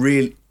 But so I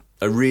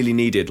really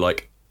needed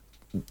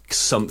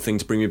something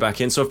to bring me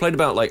back in. So I've played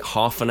about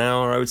half an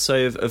hour, I would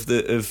say,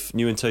 of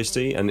New and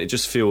Tasty, and it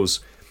feels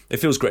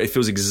great. It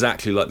feels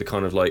exactly like the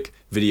kind of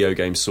video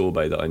game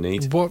sorbet that I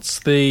need. What's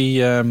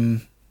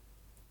the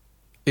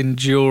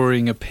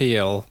enduring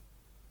appeal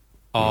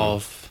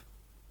of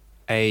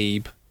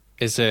Abe?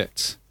 Is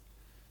it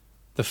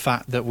the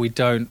fact that we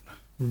don't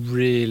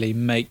really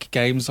make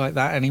games like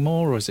that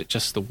anymore, or is it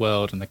just the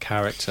world and the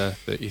character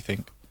that you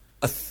think?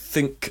 I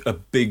think a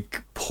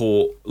big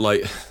part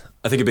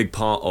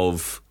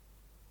of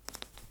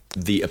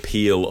the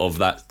appeal of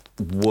that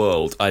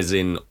world, as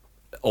in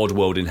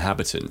Oddworld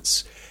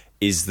inhabitants,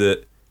 is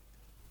that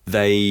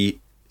they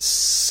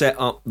set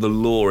up the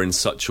lore in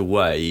such a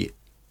way.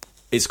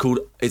 It's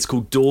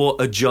called Door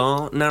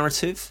Ajar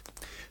narrative.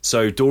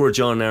 So Door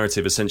Ajar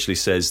narrative essentially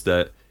says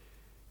that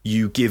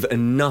you give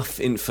enough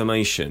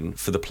information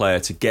for the player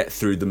to get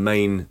through the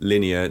main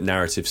linear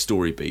narrative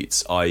story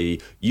beats,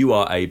 i.e. you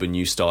are Abe and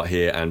you start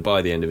here, and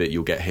by the end of it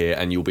you'll get here,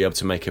 and you'll be able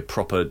to make a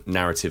proper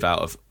narrative out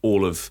of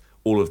all of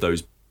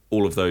those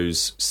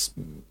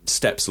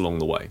steps along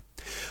the way.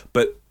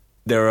 But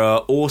there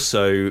are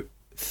also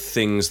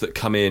things that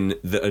come in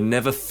that are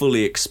never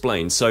fully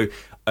explained. So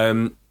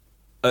in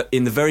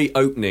the very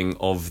opening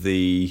of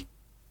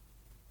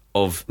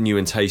New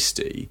and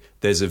Tasty,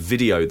 there's a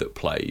video that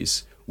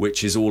plays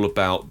which is all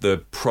about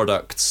the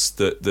products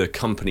that the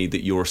company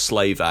that you're a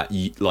slave at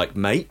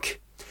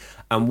make.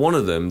 And one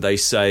of them, they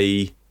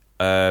say,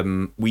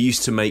 we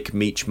used to make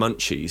Meech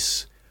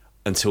Munchies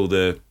until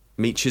the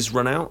Meeches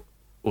run out,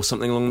 or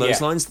something along those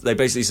lines. They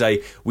basically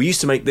say, we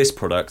used to make this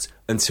product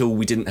until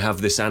we didn't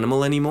have this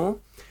animal anymore.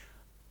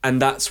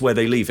 And that's where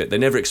they leave it. They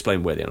never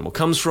explain where the animal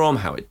comes from,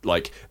 how it,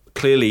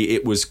 clearly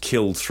it was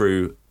killed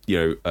through...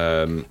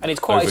 and it's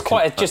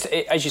quite just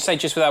as you say,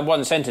 just with that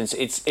one sentence,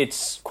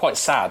 it's quite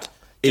sad.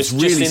 It's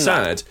really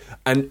sad,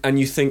 and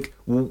you think,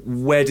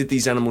 where did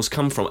these animals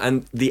come from?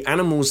 And the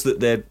animals that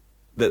they're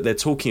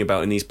talking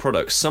about in these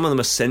products, some of them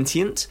are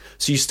sentient.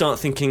 So you start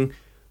thinking,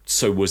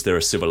 so was there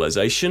a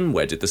civilization?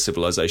 Where did the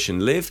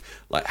civilization live?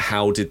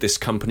 How did this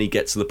company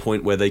get to the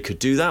point where they could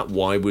do that?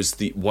 Why is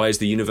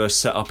the universe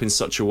set up in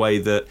such a way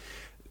that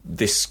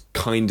this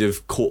kind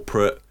of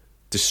corporate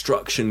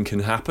destruction can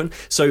happen.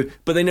 So,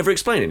 but they never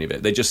explain any of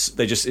it. They just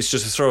it's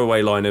just a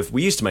throwaway line of,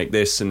 we used to make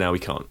this and now we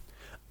can't.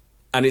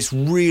 And it's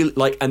real,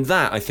 like, and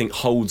that I think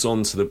holds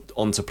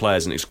onto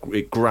players, and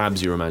it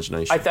grabs your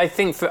imagination. I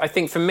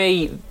think for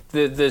me,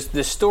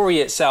 the story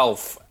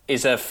itself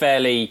is a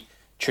fairly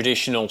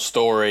traditional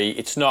story.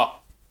 It's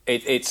not.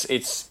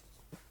 It's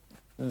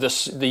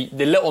the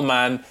little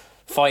man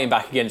fighting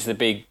back against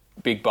the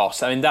big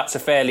boss. I mean, that's a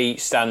fairly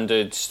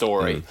standard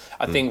story.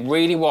 I think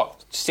really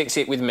what sticks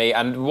it with me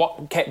and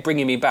what kept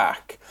bringing me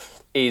back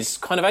is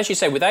kind of, as you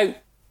say, without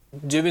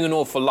doing an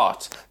awful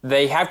lot,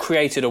 they have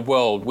created a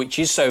world which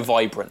is so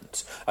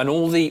vibrant, and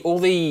all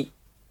the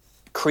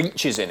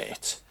creatures in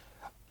it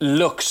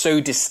look so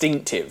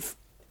distinctive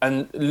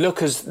and look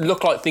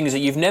like things that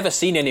you've never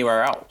seen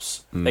anywhere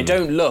else. They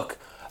don't look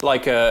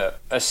like a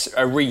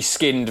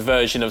reskinned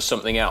version of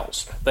something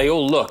else. They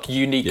all look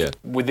unique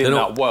within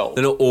that world.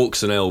 They're not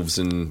orcs and elves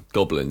and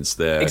goblins.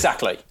 They're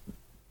exactly.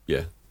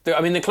 Yeah. I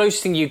mean, the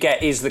closest thing you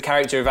get is the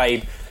character of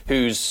Abe,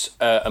 who's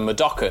a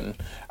Madokan,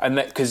 and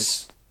that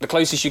because the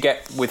closest you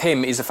get with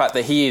him is the fact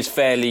that he is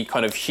fairly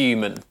kind of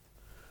human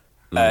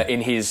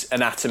in his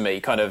anatomy,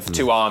 kind of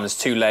 2 arms,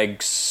 2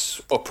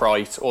 legs,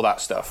 upright, all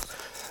that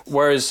stuff.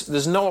 Whereas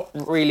there's not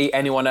really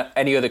any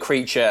other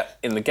creature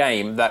in the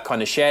game that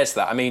kind of shares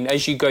that. I mean,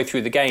 as you go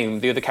through the game,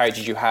 the other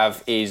characters you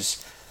have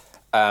is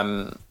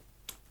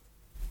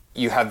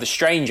you have the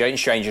Stranger in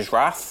Stranger's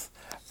Wrath,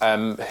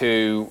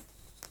 who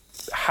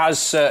has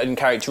certain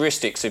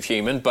characteristics of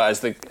human, but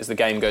as the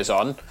game goes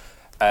on,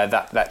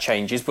 that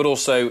changes. But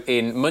also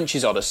in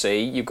Munch's Odyssey,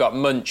 you've got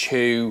Munch,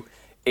 who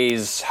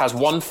has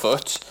 1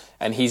 foot,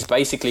 and he's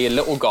basically a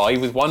little guy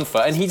with 1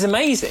 foot, and he's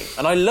amazing.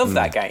 And I love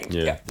that game.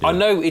 Yeah. I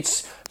know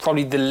it's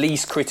probably the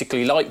least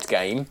critically liked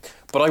game,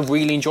 but I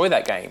really enjoy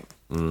that game.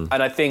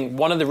 And I think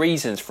one of the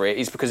reasons for it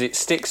is because it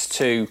sticks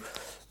to,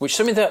 which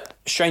something that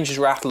Stranger's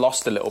Wrath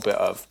lost a little bit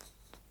of.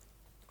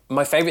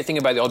 My favourite thing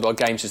about the Oddworld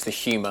games is the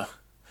humour.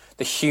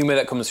 The humour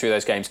that comes through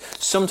those games.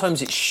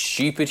 Sometimes it's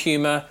stupid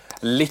humour,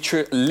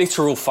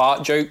 literal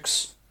fart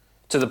jokes,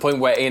 to the point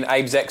where in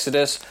Abe's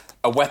Exodus,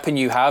 a weapon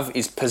you have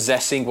is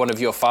possessing one of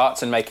your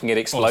farts and making it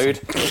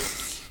explode.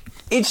 Awesome.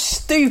 It's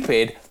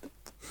stupid,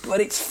 but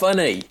it's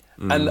funny.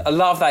 And a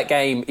lot of that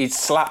game is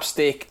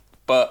slapstick,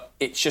 but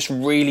it's just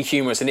really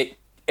humorous, and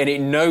it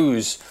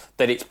knows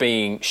that it's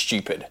being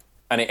stupid,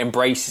 and it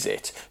embraces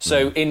it.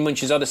 So in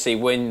Munch's Odyssey,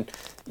 when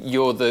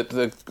you're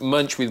the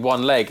Munch with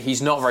 1 leg, he's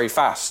not very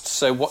fast.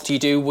 So what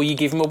do? Well, you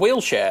give him a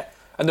wheelchair,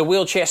 and the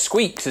wheelchair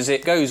squeaks as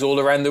it goes all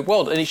around the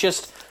world, and it's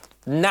just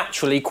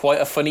naturally quite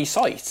a funny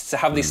sight to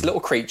have this little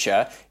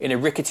creature in a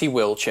rickety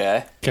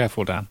wheelchair.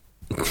 Careful, Dan.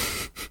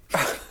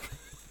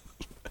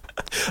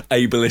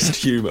 Ableist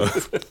humour.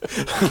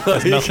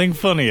 There's nothing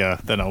funnier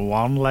than a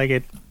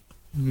 1-legged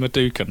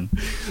Madukan.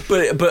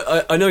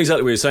 But I know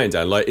exactly what you're saying,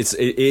 Dan. Like it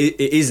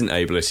isn't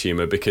ableist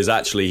humour, because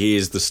actually he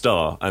is the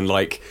star, and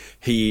like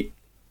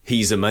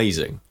he's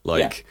amazing.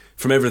 Like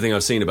from everything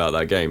I've seen about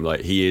that game, like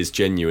he is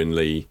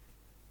 100%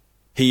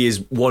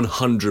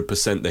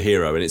 the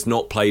hero, and it's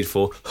not played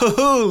for,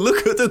 oh,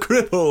 look at the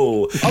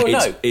cripple.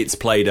 No. It's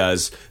played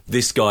as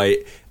this guy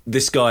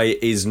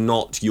is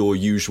not your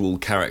usual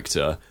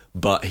character,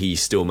 but he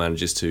still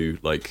manages to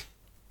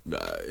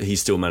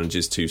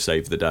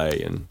save the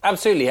day. And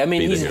absolutely. I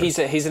mean, he's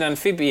an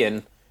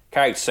amphibian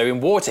character, so in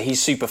water he's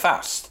super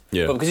fast.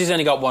 Yeah. But because he's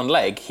only got 1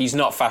 leg, he's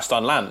not fast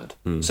on land.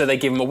 So they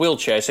give him a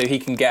wheelchair so he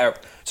can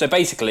get. So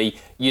basically,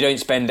 you don't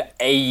spend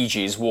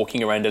ages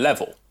walking around a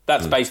level.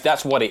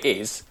 That's what it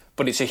is,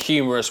 but it's a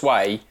humorous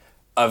way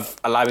of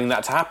allowing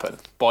that to happen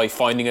by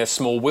finding a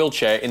small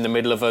wheelchair in the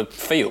middle of a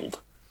field.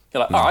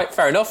 You're like, all right,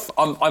 fair enough,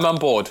 I'm on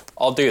board.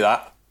 I'll do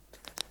that.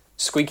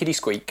 Squeakity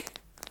squeak.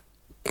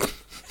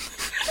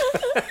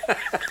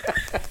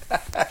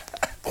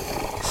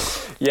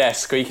 Yeah,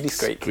 squeakity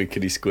squeak.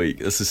 Squeakity squeak.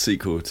 That's a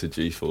sequel to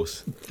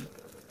G-Force.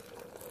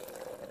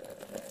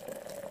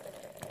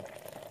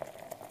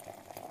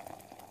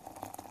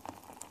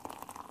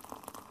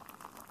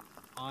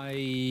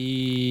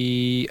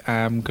 I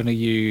am going to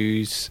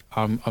use.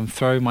 I'm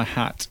throwing my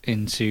hat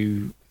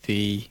onto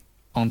the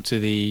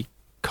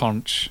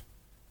conch,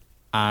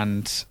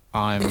 and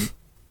I'm.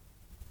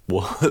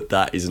 What?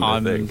 That isn't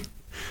a thing.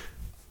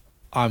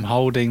 I'm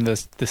holding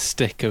the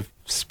stick of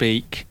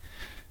speak,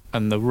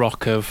 and the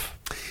rock of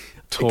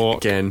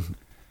talk again.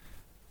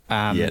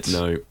 And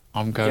no.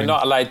 I'm going. You're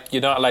not allowed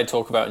to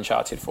talk about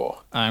Uncharted 4.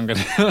 I'm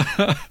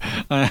gonna.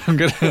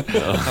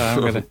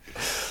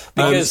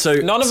 Because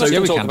none of us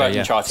can talk about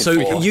Uncharted 4.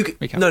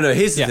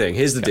 Here's the thing.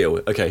 Here's the deal.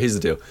 Okay, here's the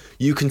deal.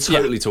 You can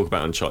totally talk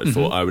about Uncharted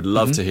 4. I would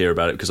love to hear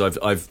about it, because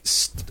I've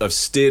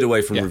steered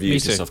away from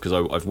reviews and stuff because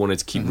I've wanted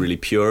to keep really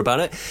pure about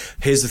it.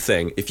 Here's the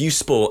thing. If you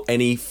spoil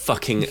any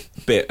fucking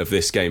bit of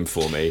this game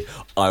for me,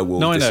 I will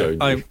disown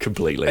you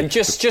completely. And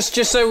just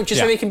so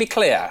we can be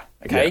clear,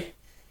 okay?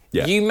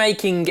 Yeah. You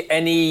making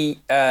any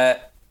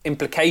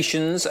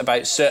implications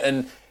about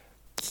certain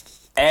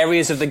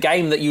areas of the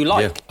game that you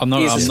like? I'm not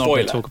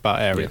going to talk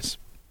about areas.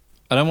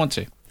 I don't want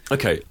to.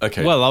 Okay.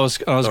 Well, I was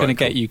going to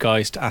get you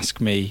guys to ask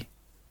me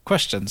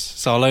questions,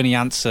 so I'll only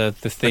answer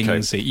the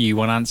things that you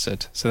want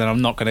answered. So then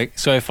I'm not going to.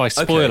 So if I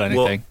spoil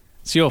anything,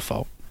 it's your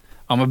fault.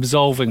 I'm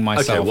absolving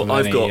myself. Okay, well,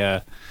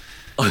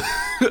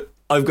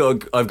 I've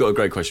got a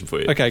great question for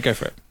you. Okay, go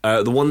for it.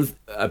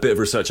 A bit of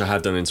research I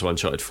have done into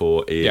Uncharted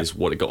 4 is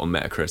what it got on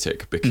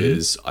Metacritic,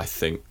 because I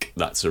think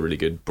that's a really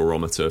good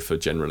barometer for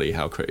generally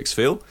how critics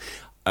feel.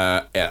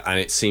 And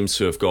it seems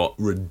to have got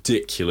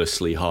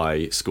ridiculously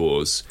high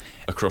scores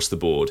across the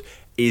board.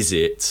 Is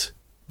it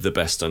the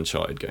best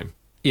Uncharted game?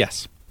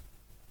 Yes.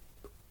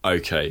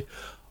 Okay.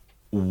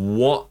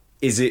 What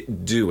is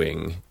it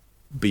doing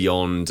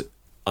beyond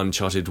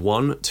Uncharted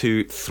 1,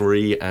 2,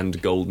 3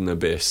 and Golden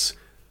Abyss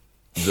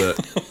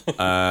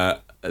that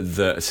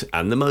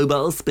and the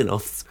mobile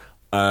spin-offs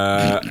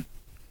what's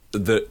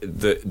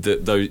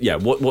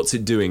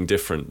it doing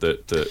different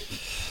that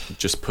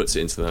just puts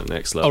it into that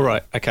next level? All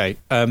right, okay.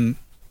 To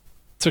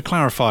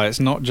clarify, it's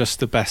not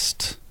just the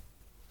best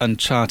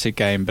Uncharted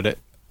game, but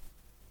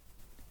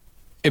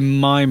in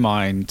my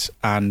mind,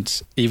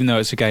 and even though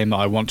it's a game that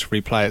I want to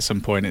replay at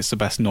some point, it's the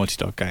best Naughty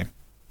Dog game.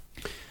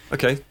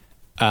 Okay.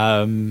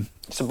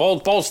 It's a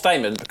bold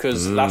statement,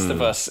 because Last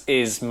of Us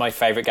is my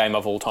favourite game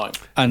of all time.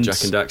 And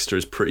Jak and Daxter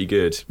is pretty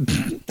good.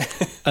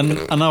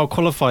 and I'll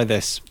qualify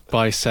this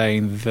by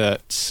saying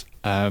that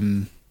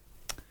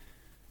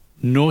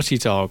Naughty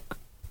Dog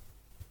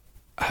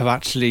have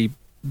actually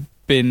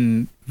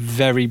been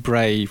very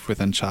brave with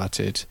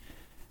Uncharted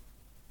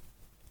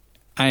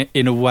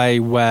in a way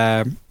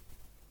where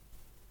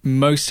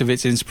most of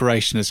its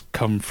inspiration has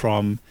come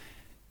from,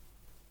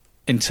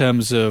 in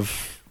terms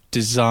of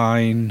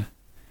design,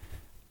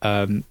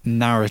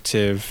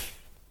 narrative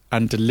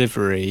and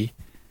delivery,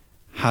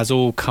 has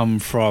all come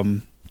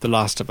from The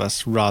Last of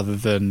Us rather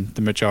than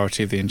the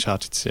majority of the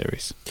Uncharted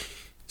series.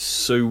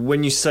 So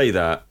when you say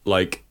that,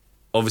 like,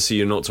 obviously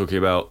you're not talking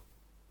about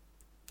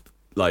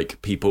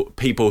like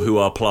people who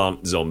are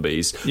plant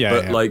zombies,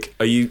 like,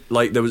 are you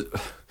like there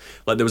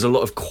was a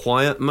lot of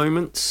quiet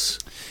moments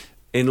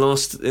in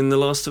The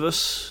Last of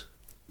Us?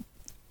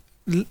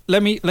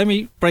 Let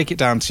me break it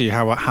down to you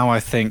how I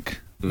think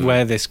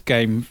where this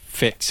game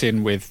fits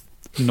in with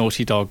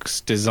Naughty Dog's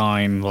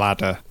design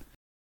ladder.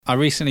 I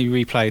recently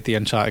replayed the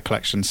Uncharted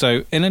collection.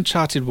 So in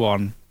Uncharted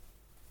 1,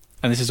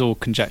 and this is all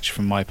conjecture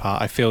from my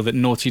part, I feel that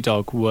Naughty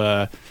Dog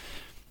were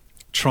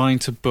trying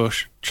to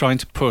push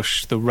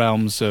the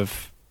realms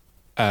of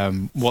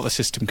what the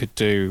system could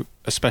do,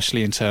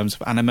 especially in terms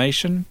of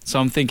animation. So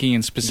I'm thinking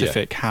in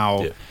specific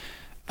how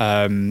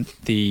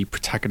the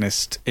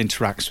protagonist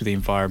interacts with the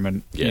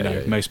environment.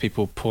 Most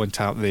people point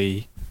out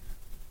the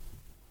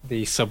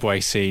subway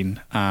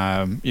scene.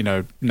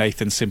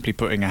 Nathan simply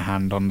putting a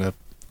hand on the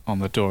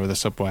door of the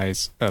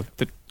subways as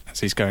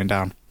he's going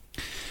down.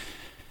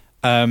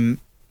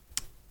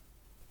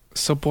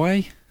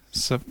 Subway?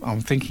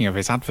 I'm thinking of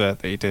his advert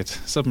that he did.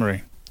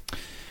 Submarine.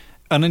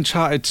 And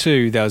Uncharted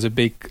 2, there was a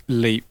big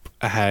leap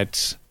ahead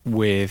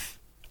with,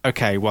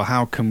 okay, well,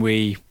 how can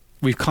we've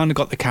kind of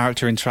got the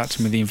character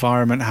interacting with the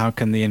environment. How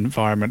can the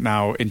environment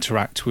now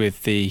interact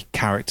with the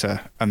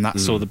character? And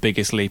that's all the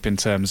biggest leap in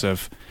terms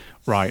of,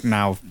 right,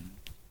 now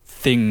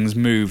things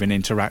move and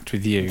interact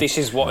with you. This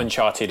is what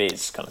Uncharted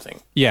is, kind of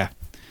thing. Yeah.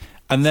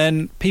 And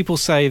then people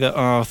say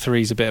that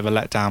 3 is a bit of a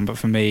letdown, but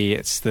for me,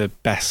 it's the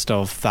best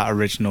of that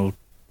original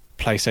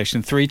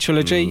PlayStation 3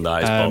 trilogy.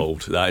 That is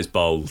bold. That is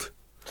bold.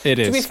 It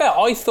is. To be fair,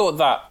 I thought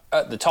that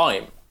at the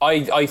time.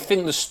 I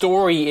think the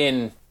story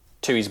in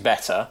 2 is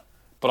better,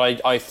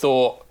 but I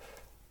thought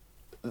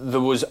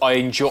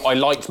I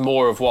liked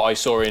more of what I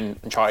saw in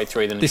Uncharted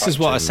 3 than This Uncharted is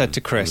what 2. I said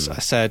to Chris. I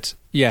said,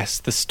 yes,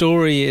 the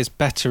story is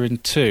better in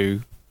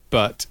 2,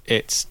 but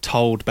it's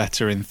told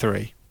better in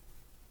 3.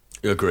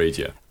 Agreed,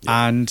 yeah.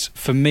 And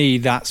for me,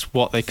 that's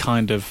what they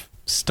kind of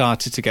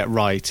started to get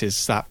right,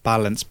 is that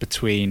balance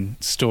between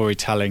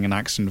storytelling and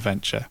action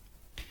adventure.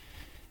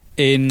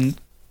 In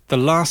The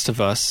Last of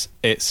Us,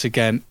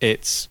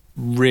 it's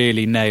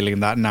really nailing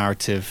that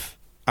narrative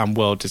and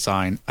world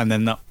design, and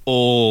then that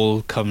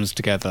all comes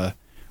together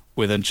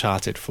with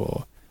Uncharted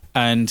 4.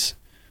 And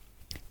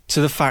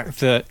to the fact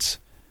that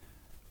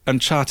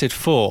Uncharted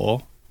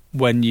 4,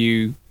 when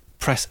you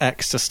press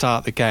X to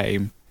start the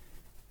game,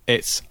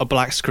 it's a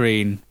black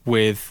screen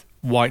with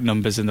white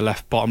numbers in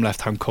the bottom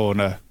left-hand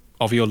corner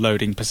of your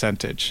loading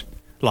percentage.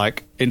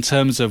 Like, in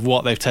terms of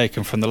what they've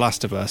taken from The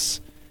Last of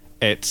Us,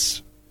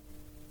 it's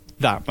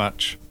that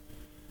much.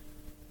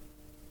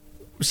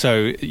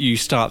 So you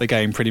start the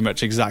game pretty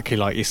much exactly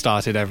like you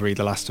started every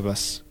The Last of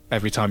Us,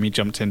 every time you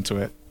jumped into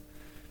it.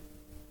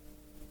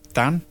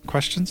 Dan,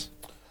 questions?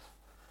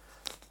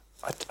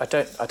 I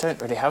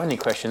don't really have any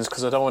questions,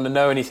 because I don't want to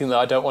know anything that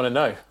I don't want to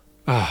know.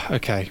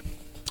 Okay.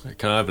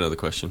 Can I have another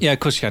question? Yeah, of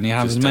course you can. You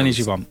have as many as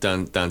you want.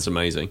 Dan's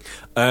amazing.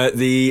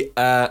 Great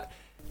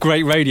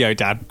radio,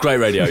 Dad. Great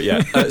radio,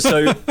 yeah.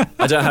 So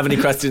I don't have any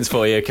questions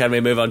for you. Can we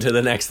move on to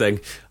the next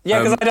thing? Yeah,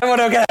 because I don't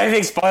want to get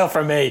anything spoiled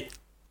from me.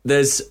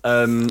 There's,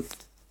 I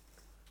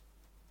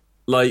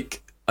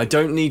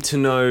don't need to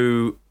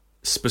know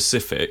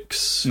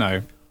specifics.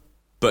 No.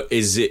 But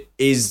is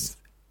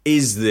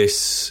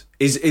this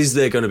Is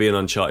there going to be an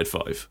Uncharted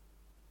 5?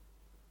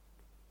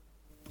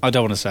 I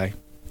don't want to say.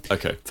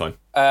 Okay, fine.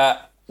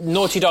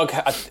 Naughty Dog,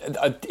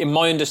 in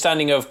my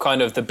understanding of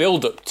kind of the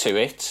build-up to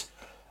it,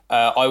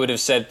 I would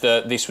have said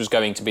that this was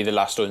going to be the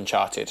last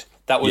Uncharted.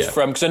 That was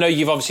from, because I know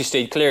you've obviously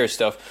stayed clear of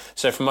stuff.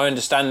 So from my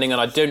understanding,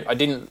 and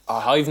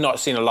I've not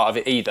seen a lot of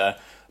it either,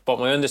 but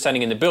my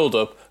understanding in the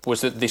build-up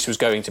was that this was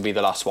going to be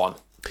the last one.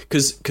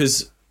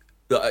 Because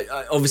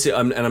obviously,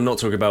 I'm not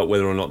talking about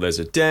whether or not there's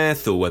a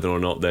death or whether or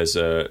not there's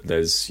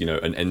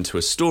an end to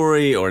a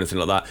story or anything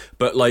like that.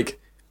 But like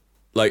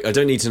I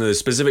don't need to know the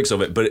specifics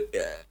of it. But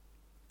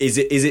is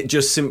it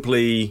just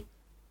simply?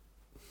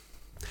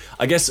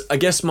 I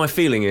guess my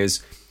feeling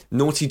is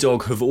Naughty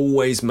Dog have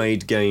always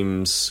made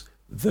games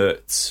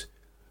that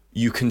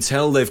you can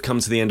tell they've come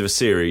to the end of a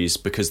series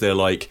because they're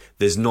like,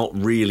 there's not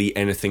really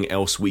anything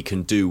else we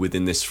can do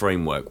within this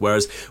framework.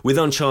 Whereas with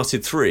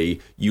Uncharted 3,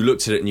 you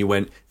looked at it and you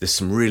went, there's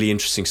some really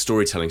interesting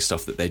storytelling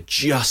stuff that they're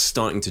just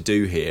starting to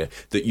do here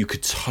that you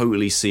could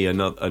totally see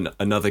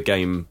another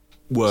game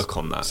work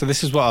on that. So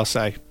this is what I'll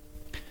say.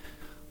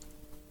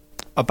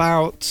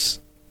 About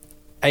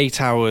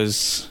 8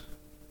 hours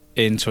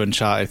into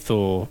Uncharted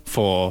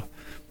 4,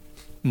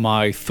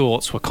 my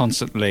thoughts were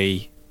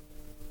constantly,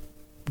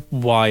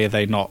 why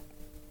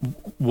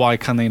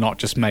can they not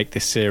just make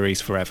this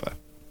series forever?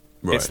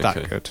 Right, it's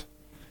that good.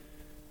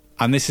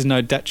 And this is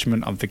no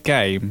detriment of the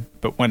game,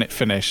 but when it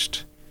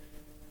finished,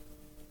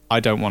 I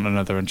don't want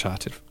another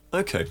Uncharted.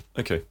 Okay,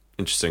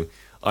 interesting.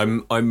 I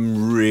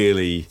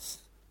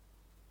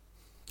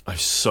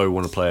so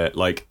want to play it.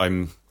 Like,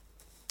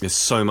 there's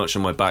so much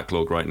on my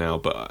backlog right now,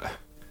 but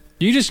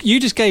You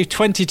just gave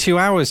 22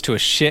 hours to a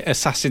shit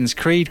Assassin's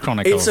Creed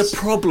Chronicles. It's a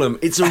problem.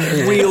 It's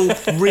a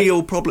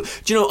real problem.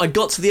 Do you know, I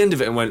got to the end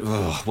of it and went,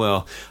 oh,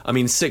 well, I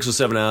mean, 6 or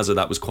 7 hours of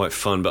that was quite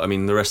fun, but I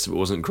mean, the rest of it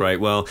wasn't great.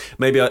 Well,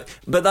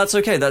 but that's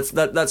okay.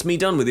 That's me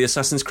done with the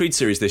Assassin's Creed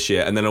series this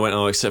year. And then I went,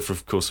 oh, except for,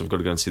 of course, I've got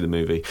to go and see the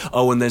movie.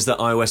 Oh, and there's that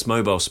iOS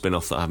mobile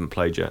spin-off that I haven't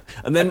played yet.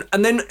 And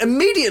then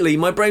immediately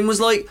my brain was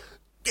like,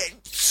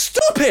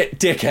 stop it,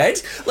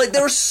 dickhead. Like,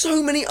 there are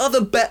so many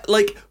other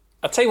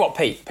I'll tell you what,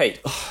 Pete.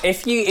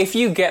 If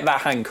you get that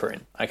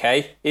hankering,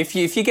 okay, if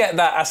you get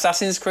that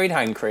Assassin's Creed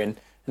hankering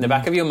in the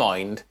back of your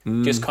mind,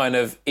 just kind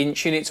of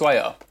inching its way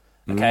up,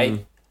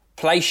 okay,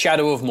 play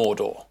Shadow of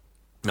Mordor.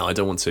 No, I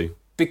don't want to,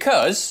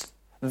 because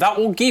that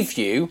will give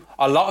you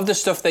a lot of the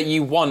stuff that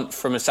you want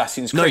from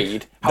Assassin's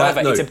Creed.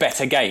 However, it's a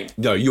better game.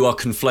 No, you are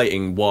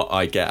conflating what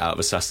I get out of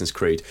Assassin's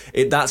Creed.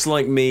 That's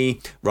like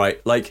me,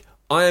 right? Like,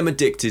 I am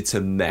addicted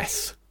to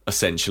meth.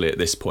 Essentially, at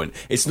this point,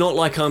 it's not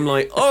like I'm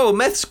like, oh,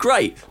 meth's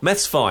great,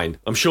 meth's fine.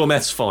 I'm sure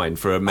meth's fine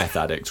for a meth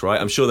addict, right?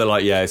 I'm sure they're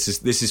like, yeah,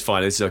 this is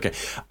fine, this is okay.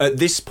 At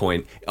this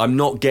point, I'm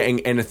not getting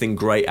anything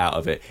great out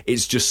of it.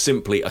 It's just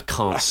simply I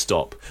can't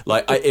stop.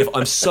 Like, if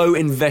I'm so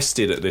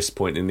invested at this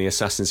point in the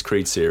Assassin's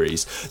Creed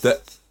series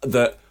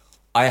that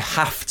I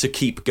have to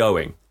keep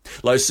going.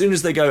 Like, as soon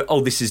as they go, oh,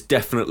 this is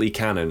definitely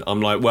canon,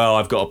 I'm like, well,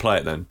 I've got to play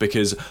it then,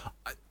 because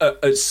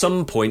at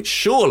some point,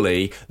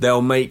 surely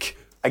they'll make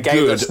a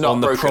game that's not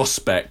on the broken.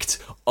 Prospect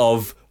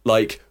of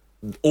like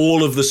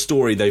all of the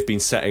story they've been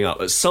setting up.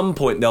 At some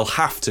point they'll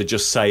have to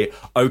just say,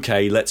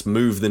 okay, let's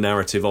move the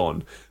narrative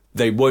on.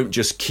 They won't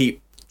just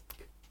keep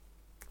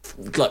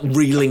like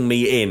reeling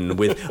me in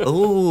with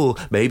oh,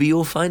 maybe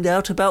you'll find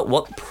out about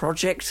what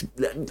Project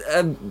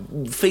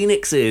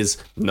Phoenix is.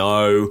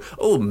 No.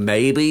 Oh,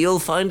 maybe you'll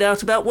find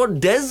out about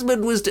what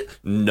Desmond was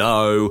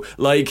no.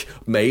 Like,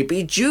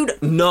 maybe Jude.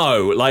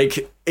 No.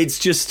 Like, it's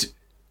just,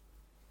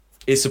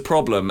 it's a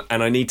problem,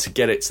 and I need to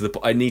get it to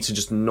I need to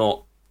just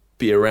not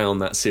be around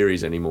that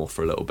series anymore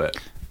for a little bit.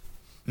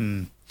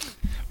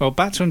 Well,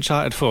 back to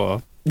Uncharted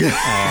 4.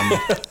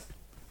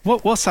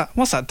 What's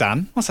that,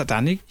 Dan? What's that,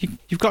 Dan?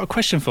 You've got a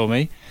question for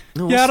me?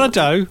 No, yeah, I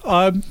do.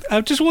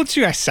 I just wanted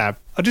to ask, Sam.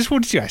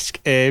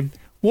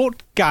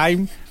 What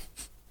gameplay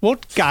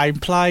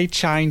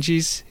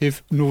changes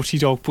have Naughty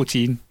Dog put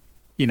in,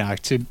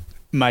 to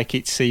make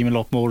it seem a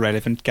lot more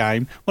relevant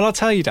game? Well, I'll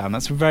tell you, Dan,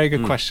 that's a very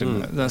good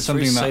question. That's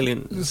something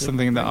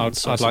that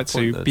I'd like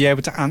to be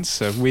able to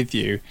answer with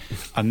you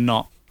and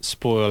not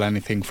spoil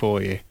anything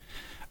for you.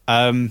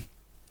 And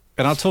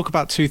I'll talk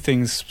about two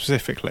things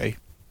specifically.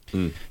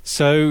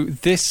 So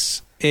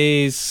this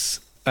is,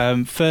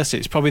 firstly,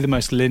 it's probably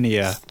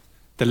the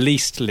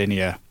least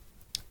linear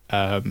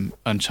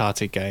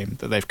Uncharted game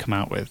that they've come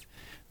out with.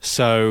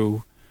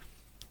 So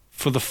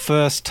for the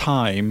first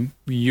time,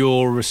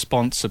 you're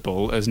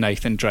responsible as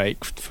Nathan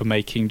Drake for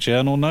making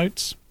journal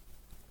notes.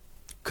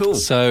 Cool.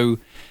 So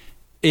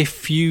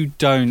if you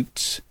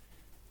don't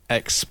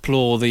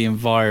explore the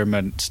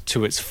environment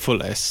to its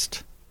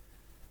fullest,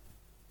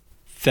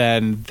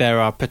 then there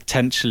are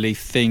potentially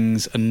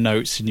things and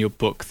notes in your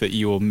book that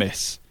you will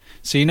miss.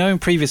 So, in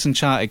previous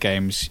Uncharted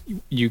games,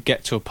 you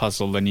get to a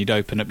puzzle and you'd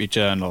open up your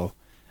journal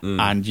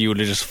and you would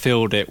have just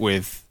filled it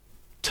with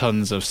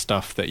tons of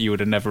stuff that you would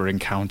have never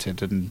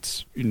encountered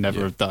and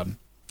never have done.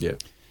 Yeah.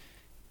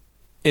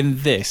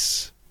 In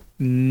this,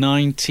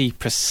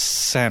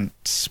 90%,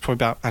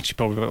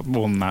 probably about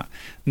more than that,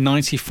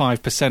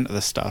 95% of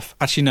the stuff.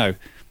 Actually, no,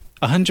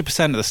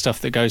 100% of the stuff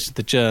that goes to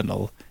the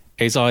journal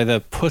is either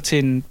put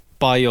in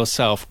by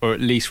yourself or at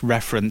least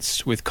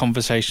referenced with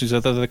conversations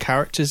with other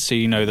characters, so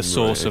you know the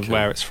source of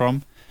where it's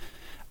from.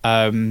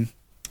 And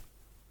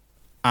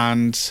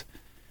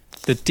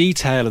the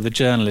detail of the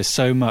journal is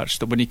so much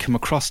that when you come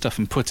across stuff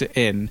and put it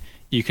in,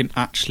 you can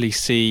actually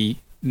see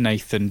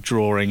Nathan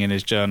drawing in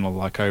his journal,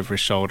 like over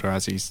his shoulder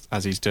as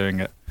he's doing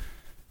it.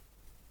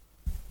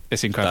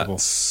 It's incredible.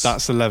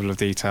 That's the level of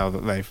detail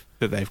that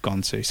they've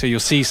gone to. So you'll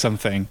see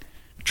something,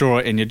 draw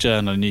it in your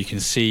journal, and you can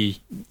see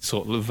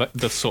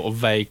the sort of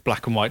vague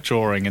black and white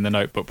drawing in the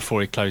notebook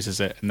before he closes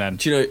it. And then,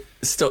 do you know,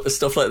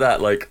 stuff like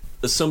that, like,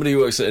 as somebody who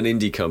works at an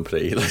indie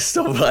company, like,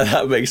 stuff like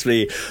that makes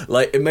me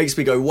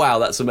go, wow,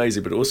 that's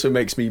amazing, but it also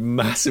makes me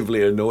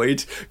massively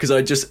annoyed, because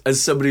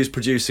as somebody who's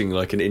producing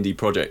like an indie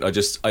project,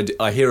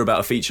 I hear about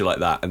a feature like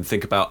that and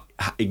think about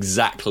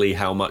exactly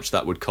how much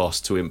that would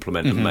cost to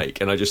implement and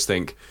make, and I just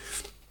think,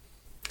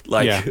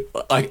 like,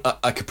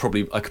 I could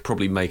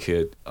probably make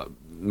a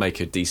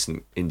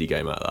decent indie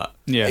game out of that.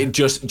 Yeah,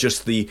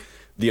 just the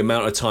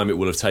amount of time it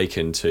will have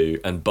taken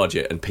and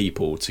budget and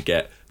people to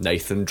get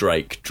Nathan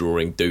Drake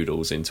drawing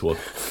doodles into a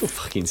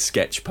fucking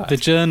sketch pad. The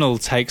journal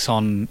takes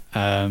on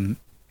a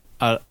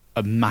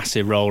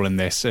massive role in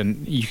this,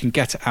 and you can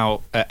get it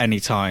out at any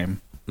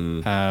time.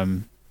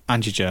 And your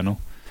journal.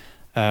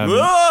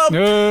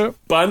 Batman!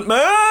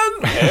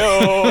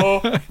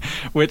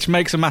 Which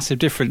makes a massive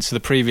difference to the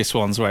previous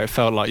ones, where it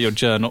felt like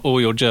all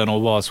your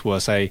journal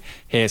was a,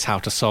 here's how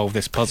to solve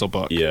this puzzle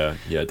book. Yeah,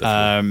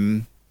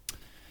 definitely.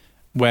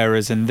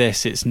 Whereas in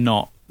this, it's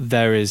not.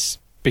 There is,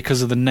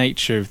 because of the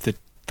nature of the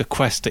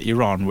quest that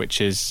you're on, which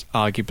is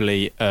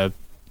arguably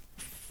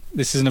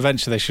this is an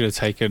adventure they should have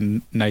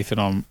taken Nathan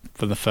on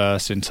from the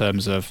first, in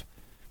terms of,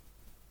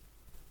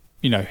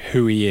 you know,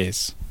 who he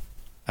is,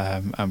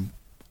 and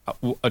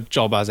a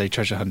job as a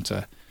treasure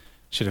hunter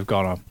should have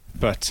gone on.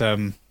 But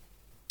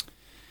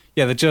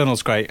yeah, the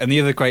journal's great, and the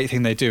other great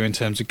thing they do in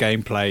terms of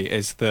gameplay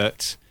is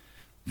that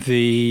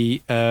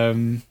the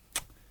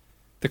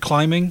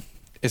climbing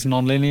is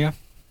non-linear.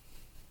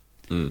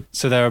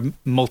 So there are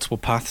multiple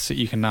paths that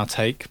you can now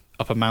take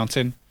up a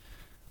mountain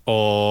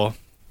or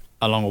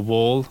along a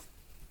wall.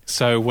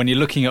 So when you're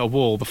looking at a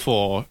wall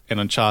before in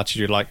Uncharted,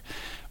 you're like,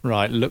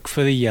 right, look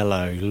for the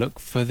yellow.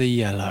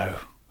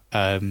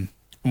 And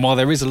while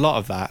there is a lot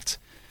of that,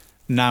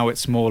 now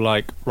it's more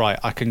like, right,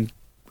 I can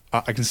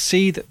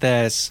see that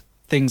there's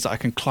things that I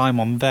can climb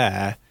on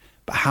there,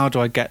 but how do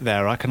I get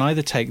there? I can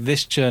either take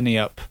this journey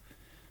up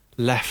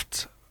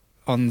left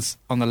on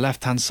the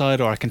left-hand side,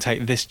 or I can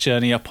take this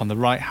journey up on the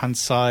right-hand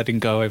side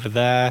and go over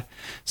there.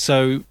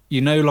 So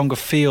you no longer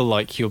feel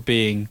like you're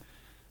being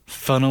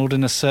funneled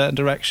in a certain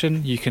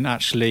direction. You can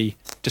actually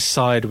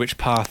decide which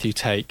path you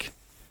take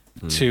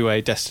to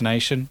a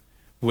destination,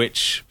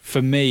 which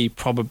for me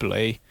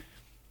probably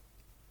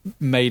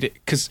made it,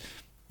 because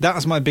that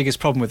was my biggest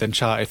problem with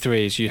Uncharted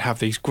 3, is you have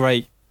these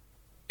great,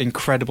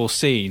 incredible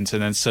scenes,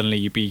 and then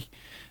suddenly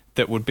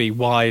that would be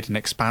wide and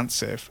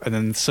expansive, and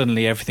then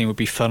suddenly everything would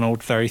be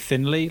funneled very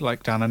thinly,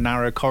 like down a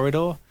narrow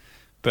corridor.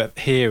 But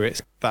here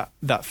it's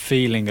that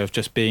feeling of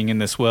just being in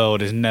this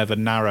world is never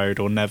narrowed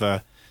or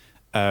never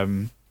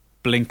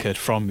blinkered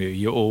from you.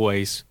 You're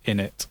always in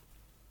it.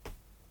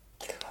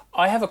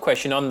 I have a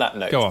question on that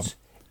note. Go on.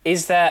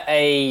 Is there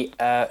a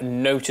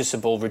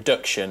noticeable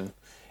reduction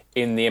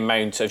in the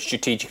amount of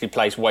strategically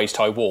placed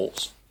waist-high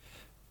walls?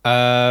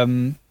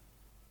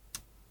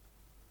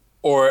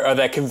 Or are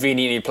there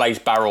conveniently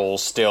placed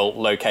barrels still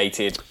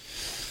located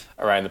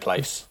around the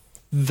place?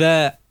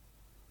 There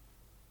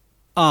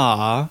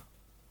are,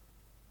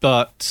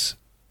 but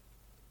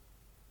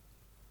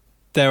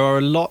there are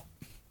a lot.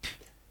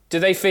 Do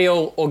they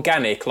feel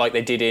organic like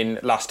they did in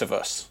Last of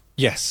Us?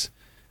 Yes.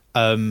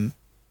 Because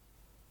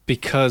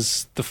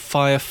the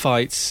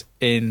firefights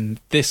in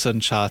this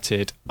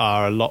Uncharted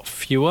are a lot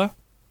fewer.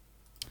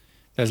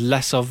 There's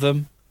less of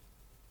them,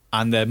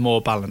 and they're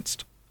more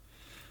balanced.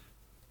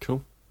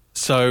 Cool.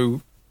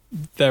 So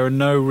there are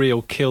no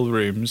real kill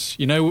rooms.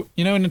 You know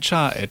in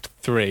Uncharted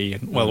 3,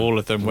 and all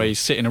of them, where you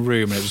sit in a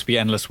room and it just be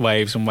endless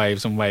waves and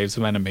waves and waves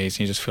of enemies,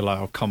 and you just feel like,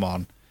 oh, come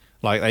on.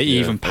 Like, they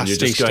even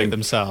pastiched it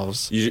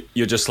themselves.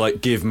 You're just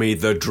like, give me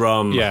the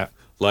drum. Yeah.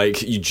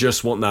 Like, you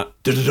just want that,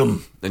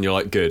 da-da-dum, and you're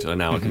like, good, and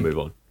now I can move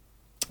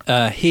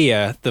on.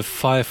 Here, the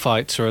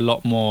firefights are a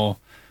lot more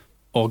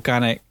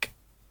organic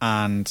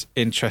and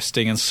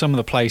interesting, and some of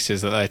the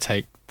places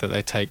that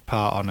they take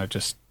part on are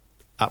just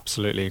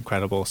absolutely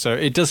incredible. So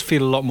it does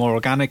feel a lot more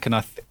organic, and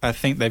I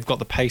think they've got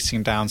the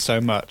pacing down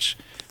so much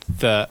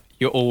that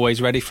you're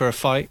always ready for a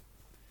fight,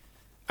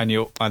 and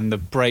the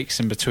breaks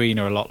in between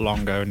are a lot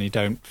longer, and you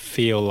don't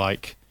feel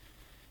like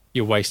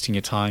you're wasting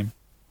your time.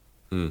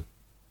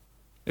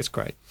 It's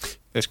great.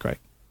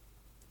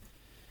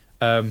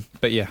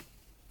 But yeah,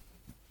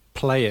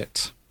 play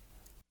it.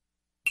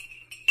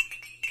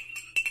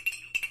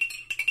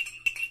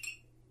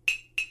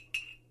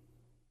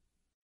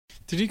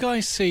 Did you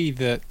guys see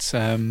that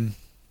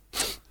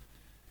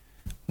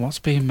what's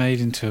being made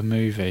into a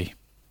movie?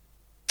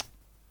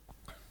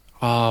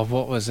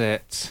 What was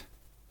it?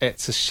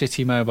 it's a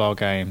shitty mobile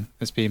game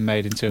that's being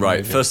made into a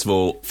Right. movie. First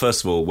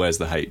of all, where's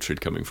the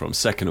hatred coming from?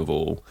 Second of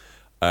all,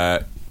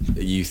 are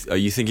you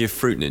thinking of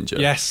Fruit Ninja?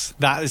 Yes,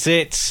 that is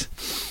it.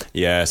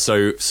 Yeah.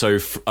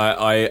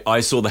 I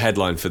saw the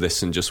headline for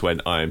this and just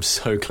went, I am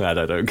so glad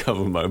I don't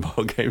cover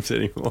mobile games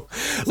anymore.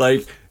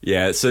 Like,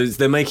 yeah. So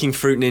they're making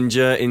Fruit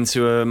Ninja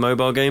into a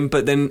mobile game,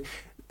 but then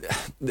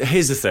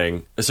here's the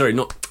thing. Sorry,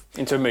 not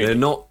into a movie.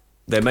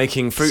 They're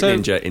making Fruit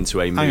Ninja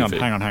into a movie.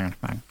 Hang on.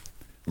 Right.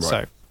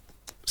 So,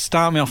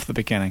 start me off at the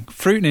beginning.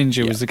 Fruit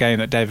Ninja was a game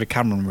that David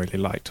Cameron really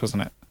liked,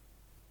 wasn't it?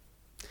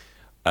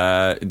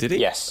 Did he?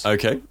 Yes.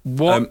 Okay.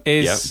 What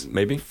is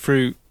maybe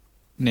Fruit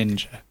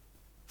Ninja?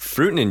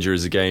 Fruit Ninja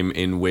is a game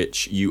in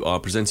which you are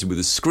presented with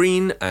a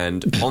screen,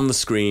 and on the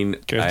screen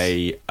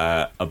a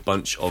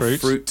bunch of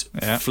fruit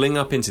fling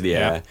up into the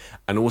air,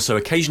 and also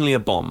occasionally a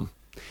bomb.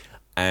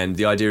 And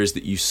the idea is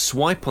that you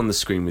swipe on the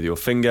screen with your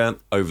finger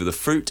over the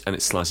fruit, and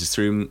it slices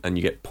through, and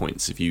you get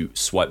points. If you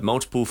swipe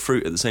multiple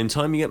fruit at the same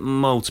time, you get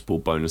multiple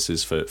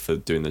bonuses for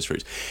doing those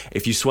fruits.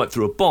 If you swipe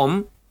through a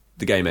bomb,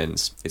 the game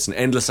ends. It's an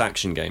endless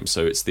action game,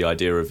 so it's the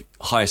idea of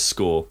highest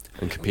score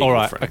and competing All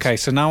right, with friends. okay,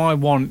 so now I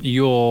want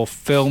your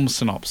film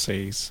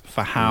synopses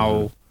for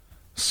how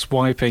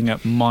swiping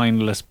at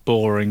mindless,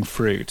 boring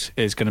fruit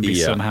is going to be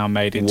somehow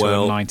made into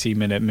a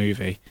 90-minute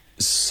movie.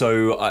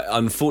 So,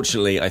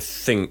 unfortunately, I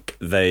think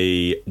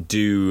they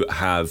do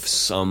have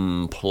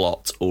some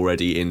plot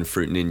already in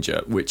Fruit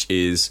Ninja, which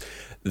is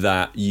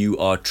that you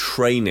are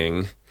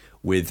training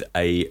with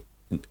a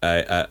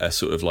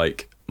sort of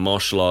like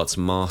martial arts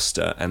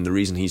master, and the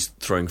reason he's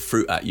throwing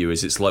fruit at you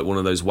is it's like one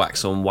of those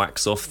wax on,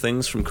 wax off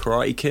things from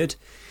Karate Kid.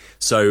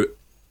 So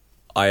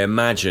I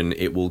imagine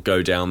it will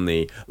go down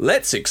the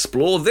let's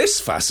explore this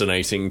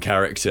fascinating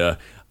character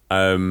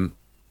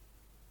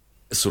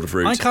sort of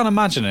route. I can't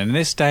imagine in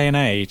this day and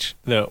age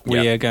that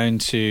we are going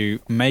to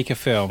make a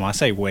film. I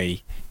say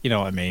we, you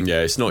know what I mean?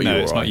 Yeah, it's not you or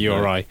I. It's not you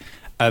or I.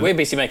 We're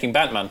busy making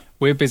Batman.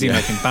 We're busy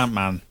making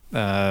Batman,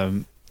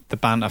 the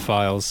Banter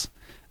Files.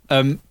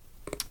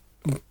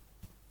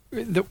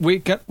 That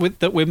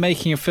we're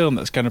making a film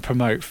that's going to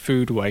promote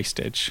food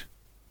wastage.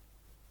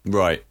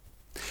 Right.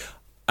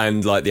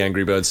 And like the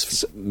Angry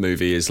Birds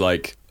movie is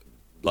like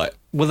well,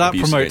 that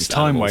abuse promotes against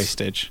time animals.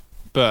 wastage,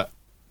 but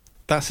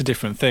that's a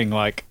different thing.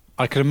 Like,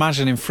 I could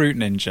imagine in Fruit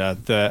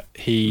Ninja that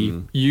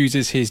he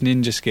uses his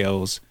ninja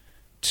skills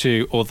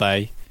or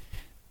they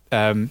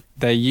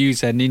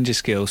use their ninja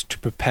skills to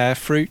prepare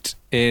fruit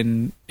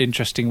in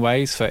interesting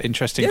ways for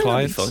interesting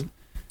clients. That'd be fun.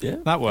 Yeah,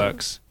 that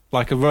works.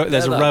 Like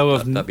there's a row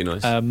of that'd be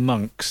nice.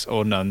 Monks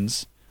or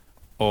nuns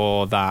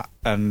or that,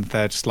 and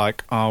they're just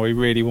like, oh, we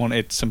really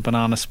wanted some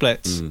banana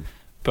splits,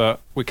 but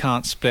we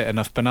can't split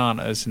enough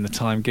bananas in the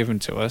time given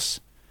to us,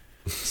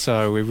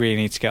 so we really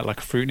need to get like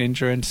a Fruit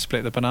Ninja in to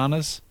split the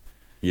bananas.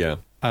 Yeah.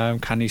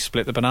 Can you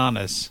split the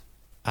bananas?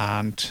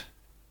 And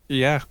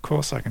yeah, of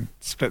course I can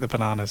split the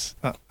bananas.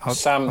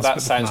 Sam,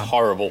 that sounds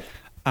horrible.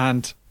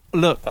 And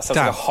look, that sounds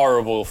like a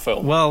horrible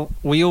film. Well,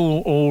 we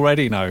all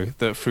already know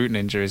that Fruit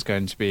Ninja is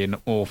going to be an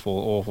awful,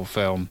 awful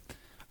film,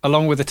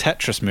 along with the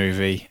Tetris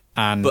movie.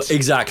 But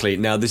exactly,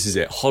 now this is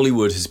it.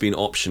 Hollywood has been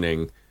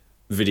optioning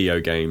video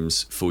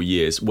games for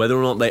years, whether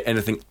or not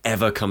anything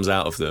ever comes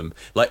out of them.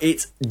 Like,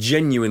 it's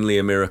genuinely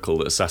a miracle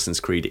that Assassin's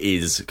Creed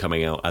is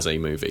coming out as a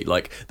movie.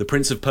 Like the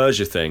Prince of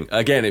Persia thing,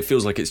 again, it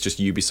feels like it's just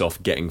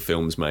Ubisoft getting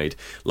films made.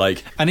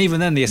 Like, and even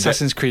then, the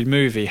Assassin's Creed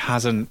movie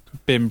hasn't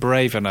been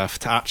brave enough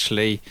to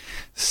actually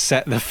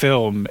set the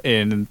film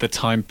in the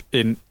time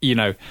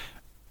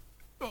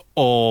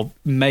or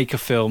make a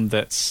film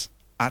that's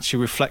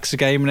actually reflects the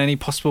game in any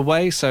possible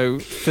way. So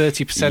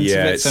 30% of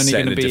it's only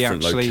going to be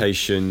different actually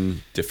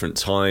location, different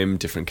time,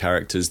 different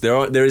characters.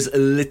 There is a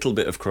little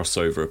bit of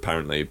crossover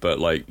apparently, but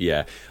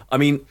I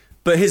mean,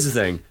 but here's the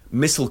thing: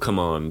 Missile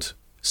Command,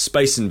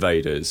 Space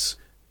Invaders,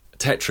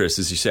 Tetris,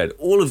 as you said,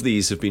 all of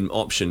these have been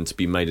optioned to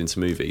be made into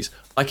movies.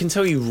 I can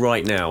tell you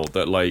right now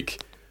that like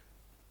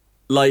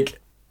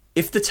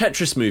if the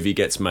Tetris movie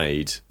gets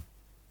made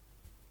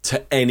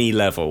to any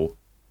level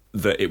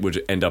that it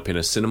would end up in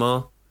a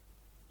cinema,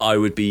 I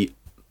would be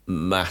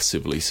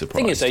massively surprised.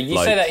 The thing is, though, you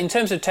say that in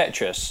terms of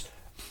Tetris,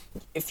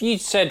 if you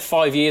said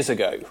 5 years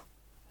ago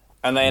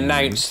and they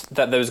announced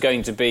that there was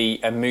going to be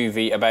a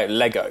movie about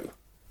Lego,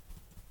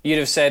 you'd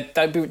have said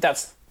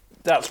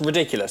that's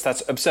ridiculous,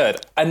 that's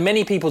absurd. And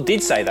many people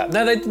did say that.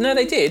 No,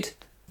 they did.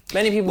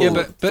 Many people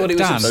thought it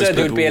was absurd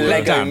there would be a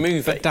Lego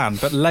movie.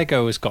 But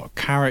Lego has got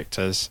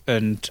characters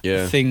and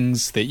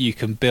things that you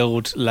can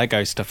build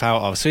Lego stuff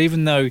out of. So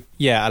even though,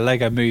 a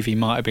Lego movie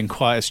might have been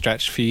quite a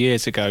stretch a few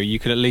years ago, you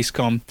could at least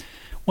gone,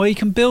 well, you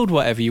can build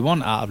whatever you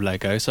want out of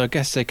Lego, so I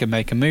guess they can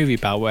make a movie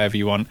about whatever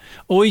you want.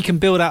 Or you can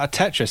build out of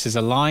Tetris as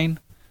a line.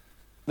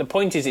 The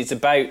point is, it's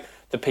about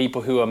the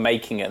people who are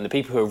making it and the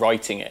people who are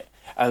writing it.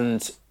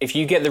 And if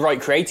you get the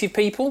right creative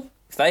people,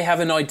 if they have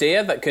an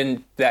idea that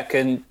can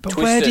but twist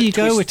where do you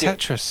go with it,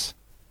 Tetris?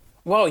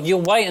 Well,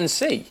 you'll wait and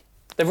see.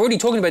 They're already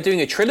talking about doing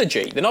a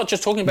trilogy. They're not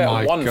just talking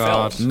about one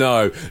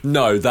film.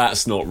 No,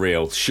 that's not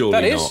real. Surely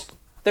that is. not.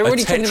 They're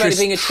already talking about it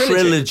being a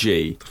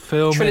trilogy.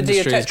 Film Trilogy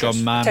of industry's Tetris.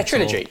 gone mantle.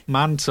 Tetrilogy.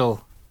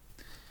 Mantle.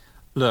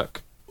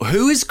 Look,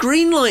 Who is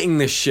greenlighting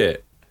this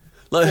shit?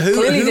 Like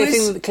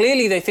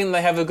Clearly, they think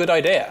they have a good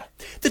idea.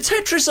 The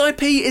Tetris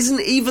IP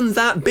isn't even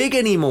that big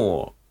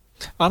anymore.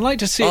 I'd like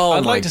to see. Oh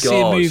I'd my like to see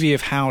a God. movie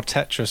of how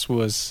Tetris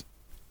was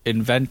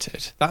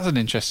invented. That's an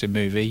interesting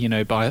movie. You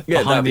know, that'd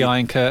behind the be-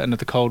 Iron Curtain of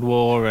the Cold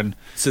War, and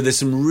So there's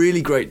some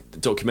really great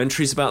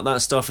documentaries about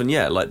that stuff, and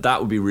yeah, like that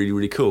would be really,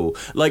 really cool.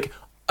 Like,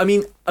 I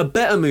mean, a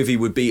better movie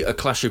would be a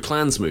Clash of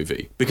Clans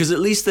movie, because at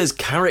least there's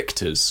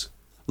characters.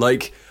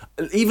 Like,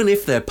 even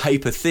if they're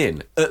paper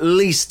thin, at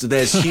least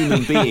there's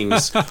human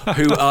beings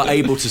who are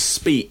able to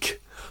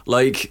speak,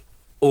 like,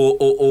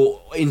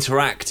 or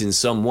interact in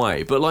some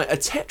way. But like a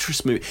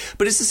Tetris movie,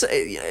 but it's the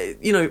same,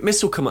 you know,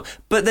 Missile come up.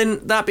 But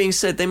then that being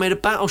said, they made a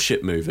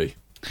Battleship movie.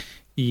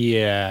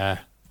 yeah,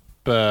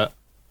 but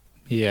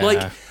yeah,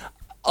 Like,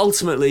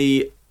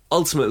 ultimately,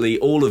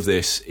 all of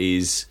this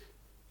is,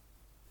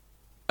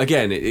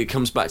 again, it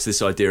comes back to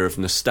this idea of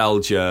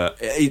nostalgia.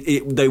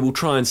 They will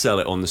try and sell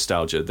it on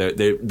nostalgia.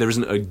 There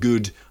isn't a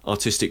good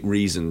artistic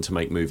reason to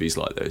make movies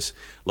like this.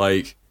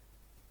 Like,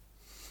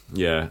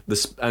 yeah,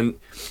 and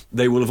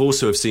they will have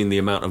also have seen the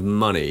amount of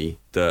money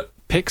that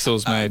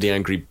Pixels made.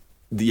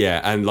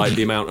 and like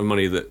the amount of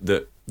money that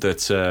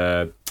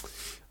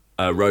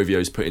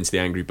Rovio's put into the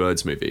Angry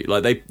Birds movie.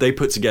 Like they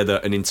put together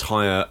an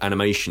entire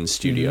animation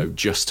studio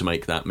just to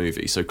make that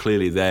movie. So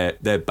clearly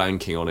they're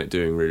banking on it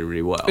doing really,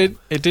 really well. It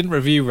didn't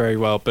review very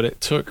well, but it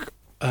took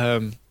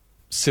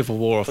Civil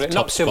War off the But it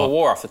top knocked Civil spot.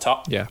 War off the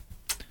top. Yeah,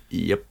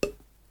 Yep.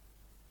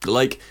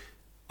 Like,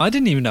 I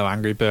didn't even know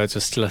Angry Birds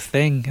was still a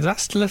thing. Is that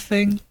still a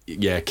thing?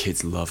 yeah,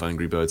 kids love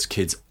Angry Birds.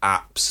 Kids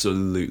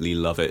absolutely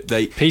love it.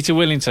 Peter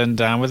Willington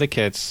down with the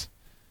kids.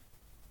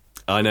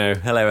 I know.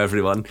 Hello,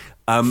 everyone.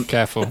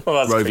 Careful.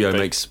 Well, that's Rovio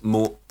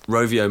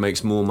creepy.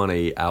 makes more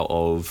money out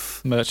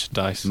of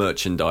Merchandise.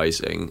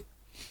 merchandising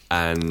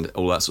and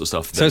all that sort of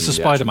stuff. So it's a than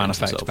the Spider-Man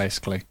actual games effect, themselves.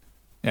 basically.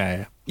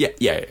 Yeah.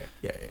 Yeah.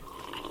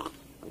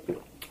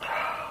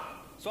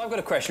 So I've got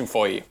a question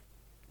for you.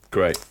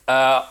 Great.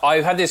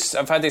 I've had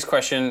this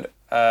question.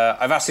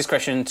 I've asked this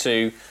question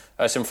to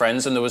some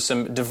friends, and there was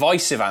some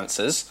divisive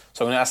answers.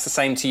 So I'm going to ask the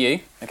same to you.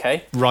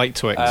 Okay. Right,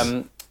 Twix.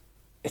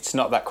 It's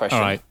not that question.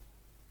 All right.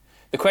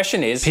 The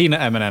question is: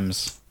 Peanut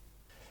M&Ms.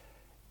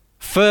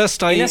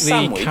 First, I In a eat the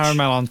sandwich-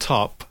 caramel on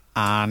top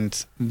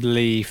and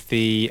leave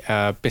the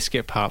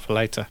biscuit part for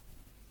later.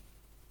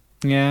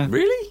 Yeah.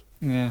 Really?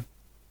 Yeah.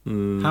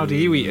 How do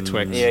you eat a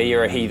Twix? Yeah,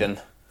 you're a heathen.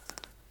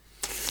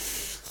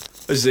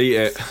 I just eat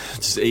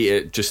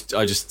it.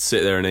 I just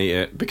sit there and eat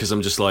it because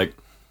I'm just like,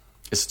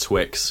 it's a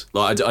Twix.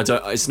 Like I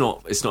don't. It's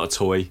not a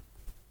toy.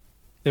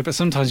 Yeah, but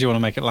sometimes you want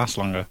to make it last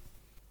longer.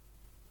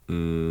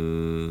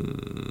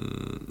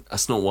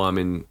 That's not why I'm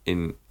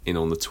in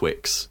on the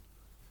Twix.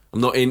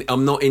 I'm not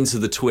into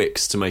the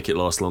Twix to make it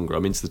last longer.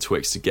 I'm into the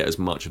Twix to get as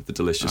much of the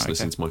deliciousness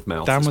Okay. into my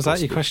mouth. Dan, as was that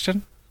your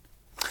possible. question?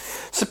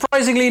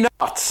 Surprisingly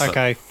not.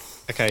 Okay,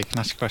 you can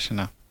ask your question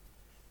now.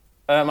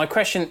 My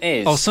question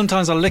is: Oh,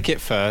 sometimes I'll lick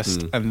it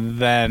first and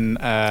then...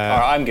 All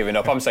right, I'm giving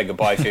up. I'm saying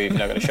goodbye to you if you're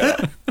not going to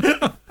shut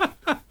up.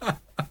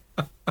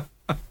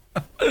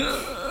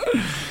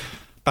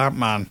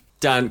 Batman.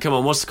 Dan, come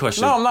on. What's the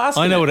question? No, I'm not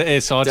asking. I know what it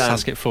is, so I'll just Dan.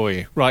 ask it for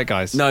you. Right,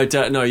 guys. No,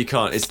 Dan, no, you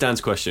can't. It's Dan's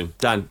question.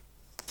 Dan,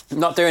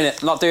 Not doing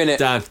it. Not doing it.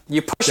 Dan.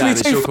 You pushed Dan, me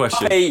it's too your far.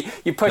 question.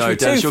 You pushed No, me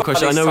Dan, it's too your far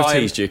question. I this know I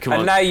time, teased you. Come on.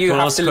 And now you Come on,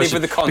 have ask to the live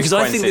with the question.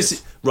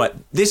 consequences. Because I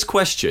think this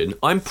question,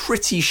 I'm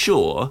pretty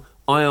sure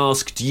I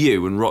asked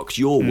you and rocked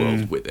your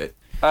world with it.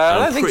 I I'm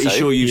don't think pretty so.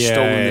 sure you've Yeah,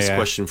 stolen this yeah.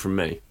 question from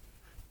me.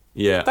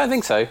 Yeah. I don't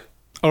think so.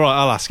 All right,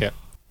 I'll ask it.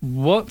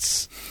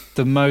 What's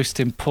the most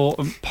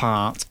important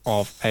part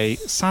of a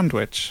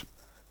sandwich?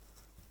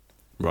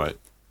 Right.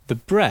 The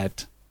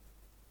bread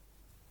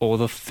or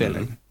the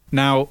filling?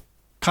 Now,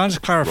 can I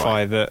just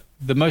clarify that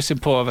the most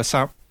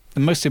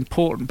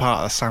important part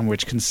of a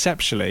sandwich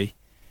conceptually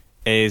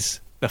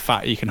is the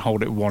fact you can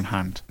hold it with one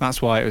hand.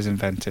 That's why it was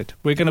invented.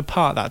 We're going to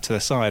park that to the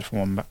side for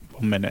one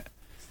minute.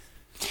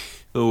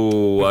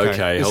 Oh,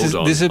 okay. Hold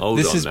on.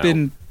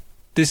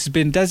 This has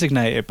been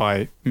designated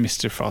by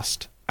Mr.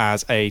 Frost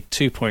as a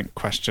 2-point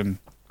question.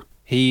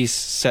 He's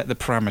set the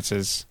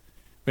parameters.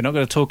 We're not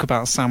going to talk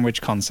about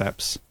sandwich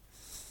concepts.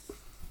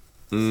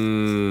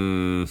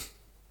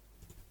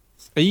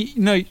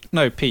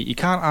 No, Pete, you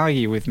can't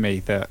argue with me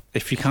that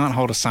if you can't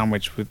hold a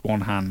sandwich with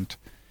one hand.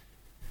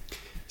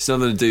 It's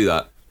nothing to do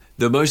that.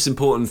 The most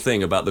important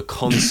thing about the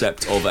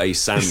concept of a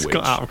sandwich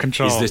got out of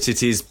control. is that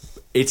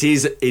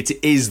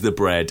it is the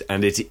bread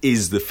and it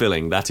is the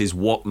filling. That is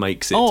what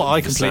makes it. Oh,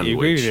 I the completely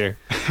agree with you.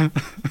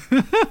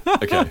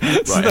 Okay,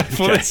 right,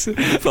 therefore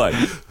okay.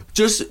 Fine.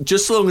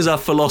 Just long as our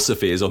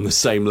philosophy is on the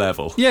same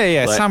level.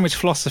 Yeah. Like- Sandwich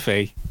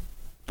philosophy,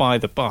 by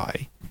the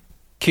by.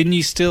 Can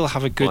you still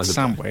have a By good the by.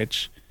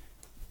 sandwich?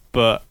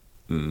 But,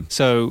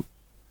 so,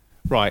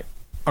 right,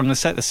 I'm going to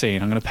set the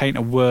scene. I'm going to paint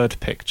a word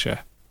picture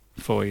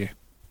for you.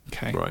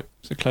 Okay. Right.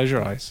 So close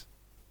your eyes.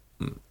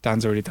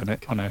 Dan's already done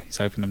it. Oh no, he's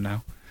opened them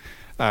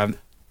now.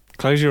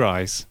 Close your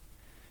eyes.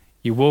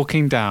 You're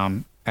walking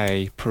down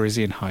a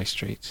Parisian high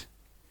street.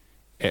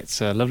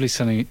 It's a lovely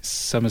sunny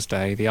summer's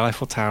day. The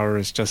Eiffel Tower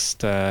is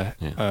just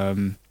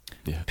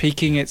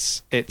peeking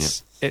its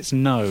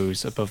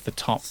nose above the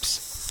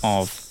tops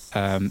of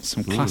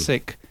some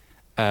classic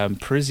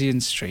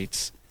Parisian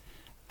streets,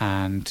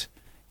 and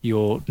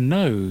your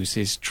nose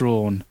is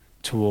drawn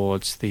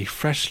towards the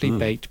freshly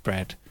baked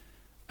bread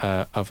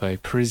of a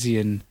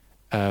Parisian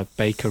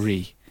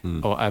bakery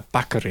or a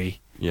bakery,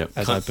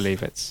 as I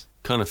believe it's.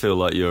 Kind of feel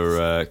like you're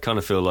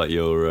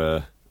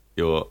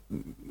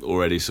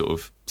already sort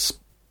of.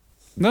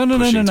 No,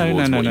 not at all.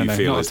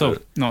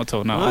 It? Not at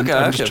all. No, Okay,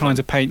 I'm just trying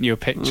to paint you a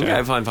picture.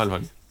 Okay,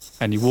 fine.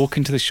 And you walk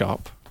into the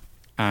shop,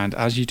 and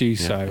as you do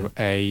so,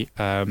 a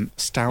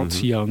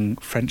stout young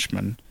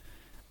Frenchman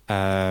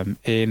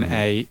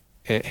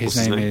his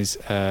name is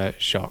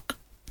Jacques,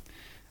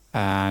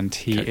 and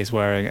he is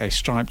wearing a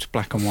striped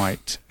black and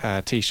white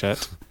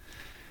T-shirt,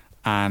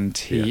 and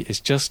he is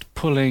just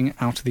pulling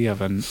out of the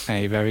oven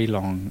a very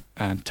long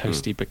and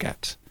toasty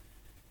baguette.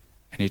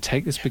 And you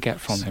take this baguette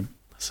from him.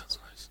 That sounds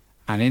nice.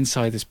 And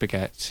inside this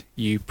baguette,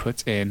 you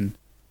put in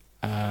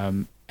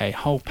a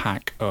whole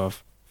pack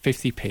of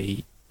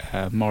 50p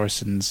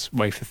Morrison's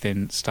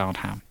wafer-thin styled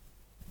ham.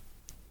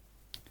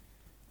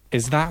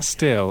 Is that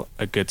still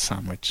a good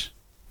sandwich?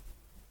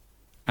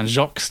 And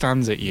Jacques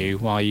stands at you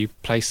while you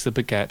place the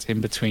baguette in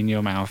between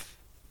your mouth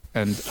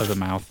and other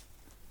mouth,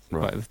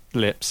 Right. like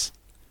lips,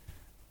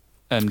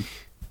 and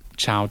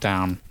chow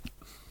down.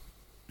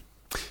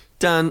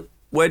 Dan,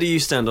 where do you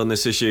stand on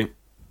this issue?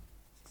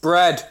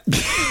 Bread.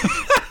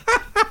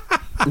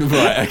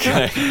 Right,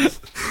 okay.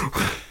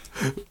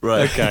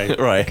 Right. Okay,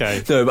 Right.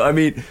 okay. No, but I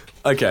mean,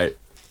 okay.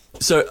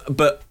 So,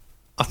 but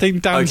I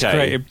think Dan's Okay.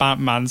 created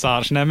Batman's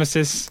arch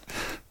nemesis.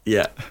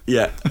 yeah.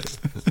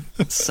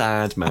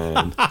 Sad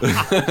man.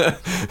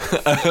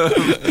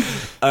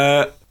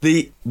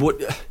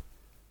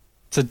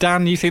 So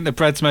Dan, you think the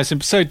bread's most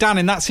important? So Dan,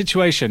 in that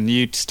situation,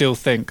 you'd still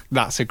think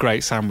that's a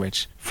great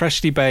sandwich,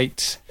 freshly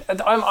baked.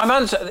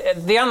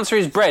 The answer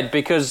is bread,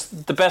 because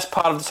the best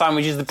part of the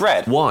sandwich is the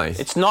bread. Why?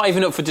 It's not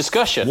even up for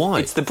discussion. Why?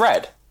 It's the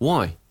bread.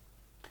 Why?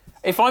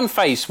 If I'm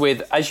faced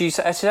with, as you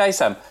say,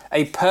 Sam,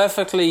 a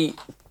perfectly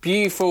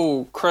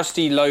beautiful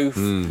crusty loaf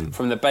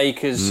from the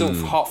baker's, sort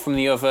of hot from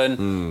the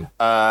oven,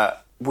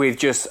 with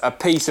just a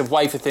piece of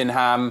wafer thin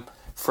ham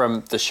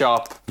from the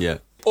shop, Yeah.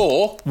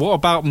 or What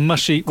about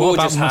mushy? What about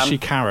Gorgeous ham. mushy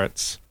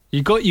carrots?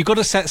 You got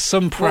to set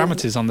some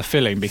parameters on the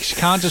filling, because you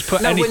can't just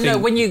put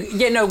anything. when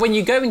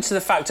you go into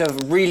the fact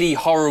of really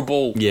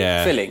horrible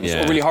fillings or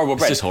really horrible It's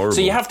bread, just horrible.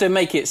 so you have to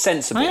make it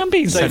sensible. I am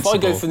being so if I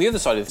sensible. go from the other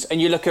side of this,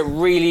 and you look at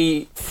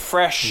really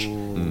fresh,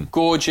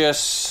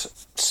 gorgeous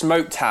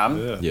smoked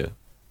ham Yeah.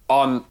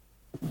 on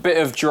a bit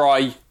of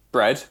dry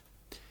bread,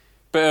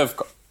 bit of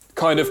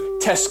kind of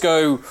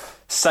Tesco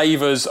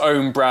Savers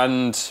own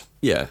brand.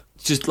 Yeah.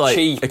 Just like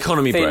Cheap,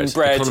 economy thin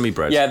bread. Economy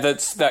bread. Yeah,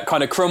 that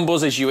kind of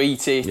crumbles as you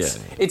eat it. Yeah.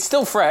 It's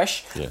still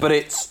fresh, but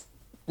it's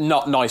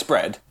not nice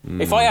bread.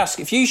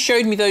 If you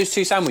showed me those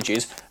two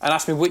sandwiches and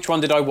asked me which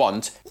one did I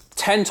want,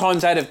 10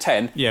 times out of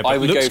 10, Yeah, but I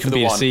would looks go can for be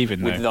the one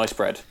deceiving, with though. the nice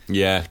bread.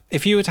 Yeah.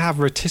 If you were to have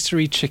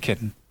rotisserie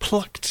chicken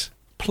plucked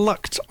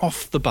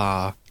off the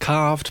bar,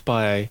 carved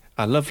by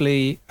a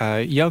lovely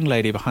young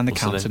lady behind the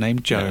What's her counter name?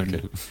 named Joan. Yeah,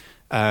 okay.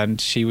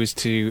 And she was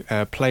to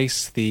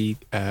place the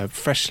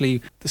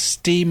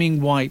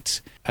steaming white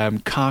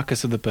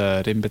carcass of the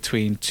bird in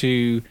between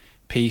two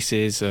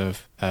pieces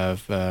of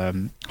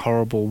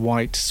horrible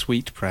white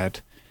sweet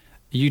bread.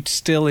 You'd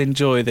still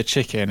enjoy the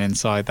chicken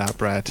inside that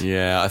bread.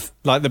 Yeah.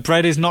 Like, the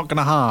bread is not going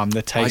to harm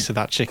the taste of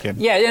that chicken.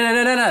 Yeah,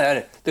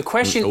 no. The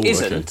question okay.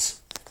 isn't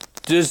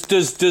does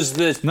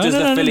the No,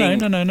 filling.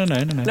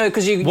 No,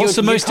 because you. What's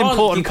the you most can't-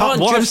 important you part?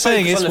 can't What I'm just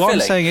saying focus is, on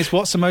the filling.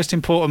 what's the most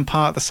important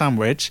part of the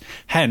sandwich?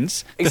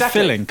 Hence, the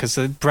Exactly. filling, because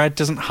the bread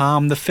doesn't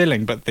harm the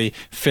filling, but the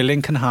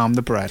filling can harm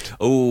the bread.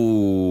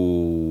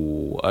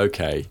 Oh,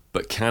 okay.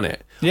 But can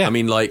it? Yeah. I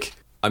mean, like.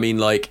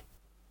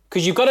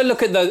 Because you've got to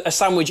look at a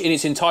sandwich in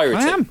its entirety.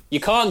 I am. You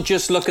can't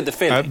just look at the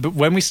filling. But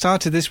when we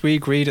started this, we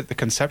agreed that the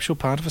conceptual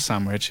part of a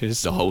sandwich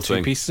is The whole two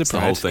thing. pieces of It's the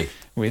bread whole thing.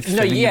 with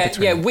No, filling in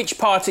between. Which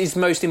part is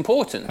most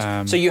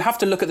important? So you have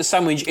to look at the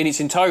sandwich in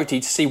its entirety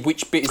to see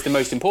which bit is the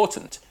most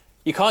important.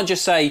 You can't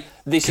just say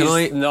this is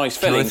the nice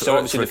filling, so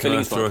obviously the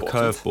filling is more Can I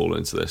throw a important. curveball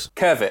into this?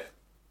 Curve it.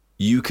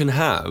 You can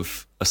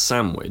have a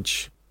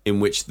sandwich in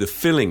which the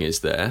filling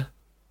is there,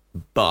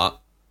 but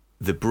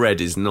the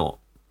bread is not.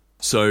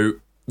 So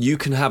you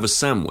can have a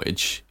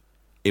sandwich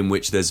in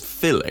which there's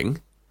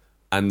filling,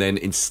 and then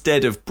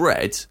instead of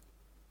bread,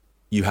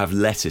 you have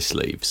lettuce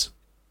leaves.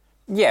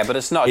 Yeah, but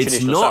it's not a It's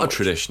traditional not sandwich. a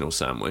traditional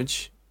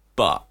sandwich,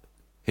 but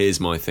here's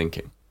my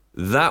thinking.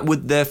 That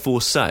would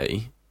therefore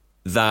say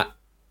that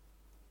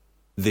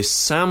the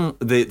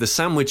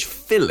sandwich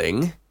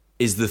filling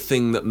is the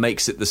thing that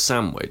makes it the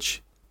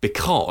sandwich,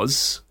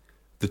 because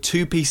the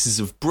two pieces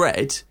of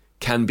bread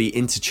can be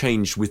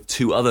interchanged with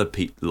two other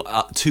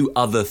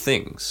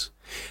things.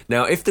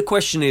 Now, if the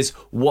question is,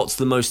 what's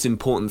the most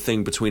important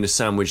thing between a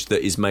sandwich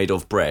that is made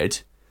of bread,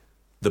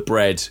 the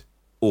bread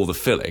or the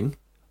filling,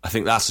 I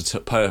think that's a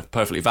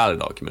perfectly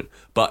valid argument.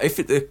 But if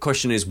the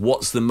question is,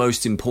 what's the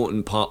most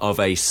important part of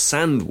a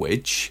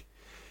sandwich,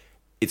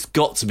 it's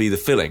got to be the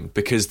filling,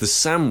 because the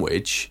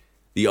sandwich,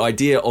 the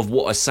idea of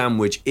what a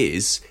sandwich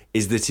is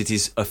that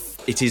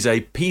it is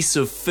a piece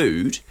of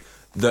food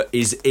that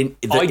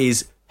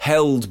is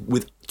held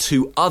with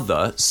two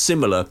other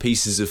similar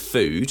pieces of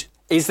food.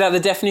 Is that the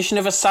definition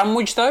of a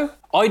sandwich, though?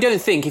 I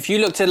don't think if you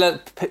looked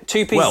at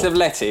two pieces of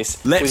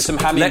lettuce with some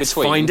ham in between... Let's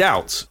find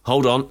out.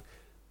 Hold on.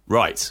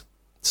 Right.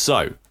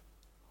 So,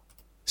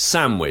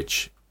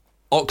 sandwich.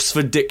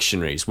 Oxford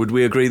Dictionaries. Would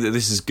we agree that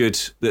this is good?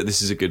 That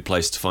this is a good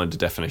place to find a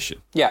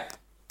definition? Yeah.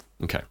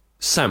 Okay.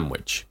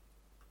 Sandwich.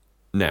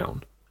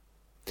 Noun.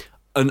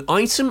 An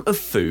item of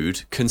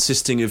food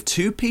consisting of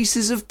two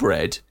pieces of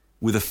bread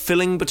with a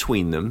filling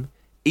between them,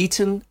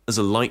 eaten as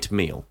a light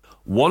meal.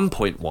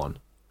 1.1.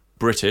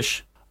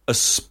 British. A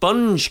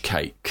sponge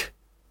cake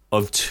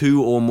of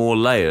two or more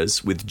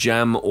layers with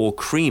jam or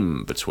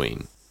cream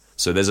between.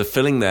 So there's a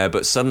filling there,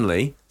 but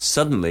suddenly,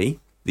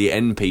 the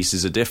end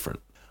pieces are different.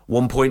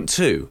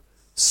 1.2.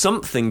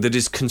 Something that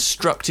is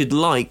constructed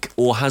like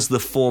or has the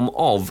form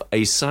of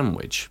a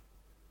sandwich.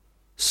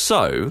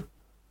 So,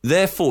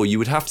 therefore, you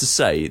would have to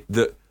say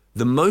that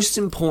the most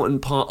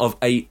important part of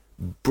a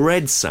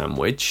bread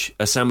sandwich,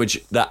 a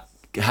sandwich that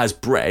has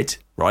bread,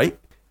 right?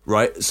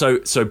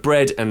 So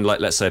bread and, like,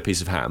 let's say a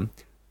piece of ham.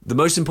 The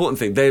most important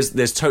thing,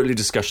 there's totally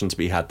discussion to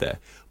be had there.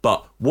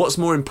 But what's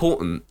more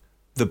important,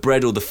 the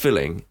bread or the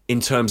filling,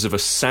 in terms of a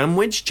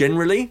sandwich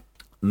generally?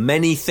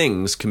 Many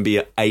things can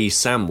be a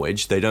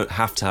sandwich. They don't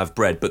have to have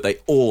bread, but they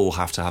all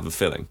have to have a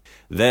filling.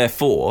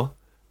 Therefore,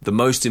 the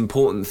most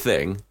important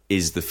thing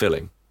is the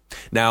filling.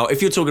 Now,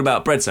 if you're talking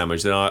about bread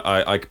sandwich, then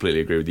I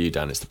completely agree with you,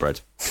 Dan. It's the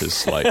bread,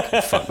 because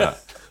fuck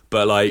that.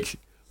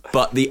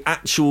 But the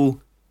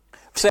actual...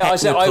 So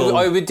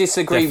I would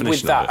disagree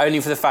with that, only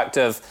for the fact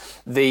of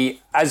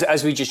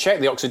as we just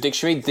checked the Oxford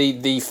Dictionary,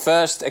 the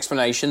first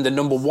explanation, the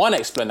number one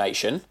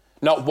explanation,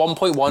 not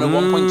 1.1 or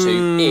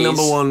 1.2, is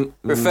number one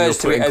refers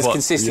to it as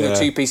consisting of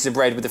two pieces of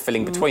bread with a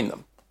filling between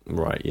them.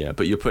 Right, yeah,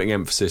 but you're putting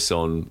emphasis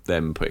on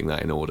them putting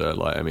that in order.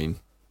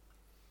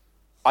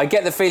 I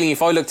get the feeling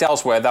if I looked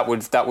elsewhere, that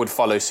would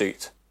follow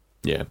suit.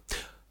 Yeah.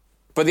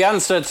 But the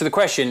answer to the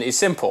question is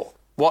simple.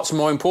 What's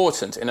more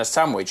important in a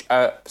sandwich?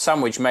 A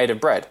sandwich made of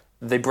bread.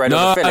 The bread or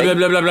the filling.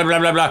 Blah, blah, blah, blah,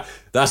 blah, blah.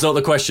 That's not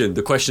the question.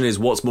 The question is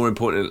what's more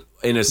important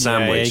in a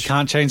sandwich. Yeah, you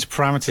can't change the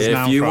parameters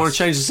now. If you want to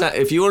change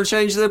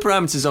the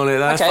parameters on it,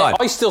 that's fine.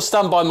 I still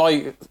stand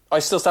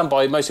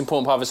by most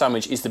important part of a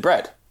sandwich is the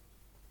bread.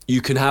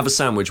 You can have a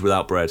sandwich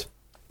without bread.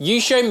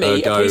 You show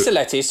me a piece of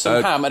lettuce,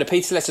 some ham, and a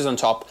piece of lettuce on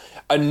top,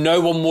 and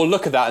no one will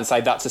look at that and say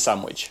that's a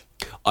sandwich.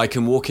 I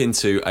can walk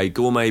into a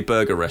gourmet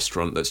burger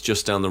restaurant that's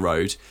just down the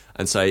road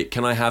and say,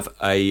 can I have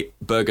a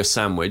burger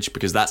sandwich?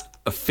 Because that's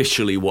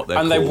officially what they're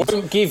called. And they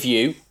won't give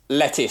you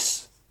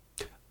lettuce.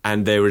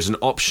 And there is an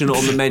option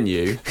on the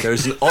menu. There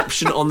is an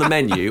option on the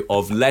menu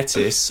of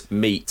lettuce,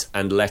 meat,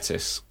 and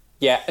lettuce.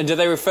 Yeah, and do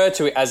they refer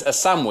to it as a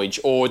sandwich,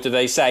 or do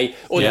they say,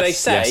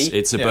 yes,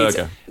 it's a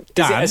burger?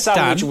 Is it a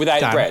sandwich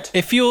without bread?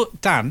 If you're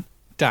Dan,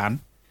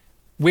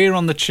 we're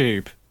on the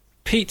tube.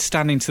 Pete's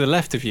standing to the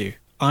left of you.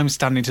 I'm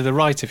standing to the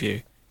right of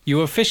you.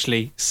 You are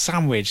officially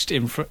sandwiched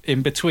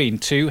in between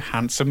two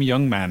handsome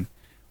young men.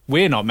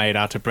 We're not made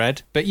out of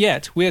bread, but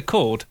yet we're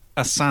called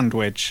a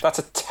sandwich. That's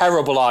a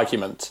terrible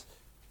argument.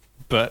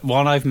 But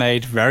one I've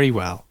made very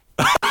well.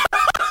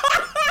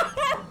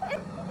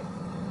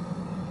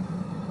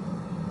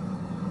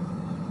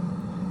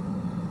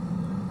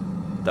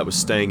 That was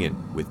Staying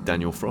In with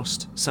Daniel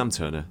Frost, Sam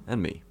Turner,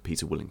 and me,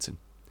 Peter Willington.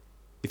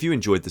 If you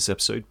enjoyed this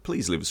episode,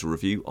 please leave us a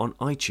review on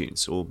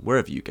iTunes or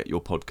wherever you get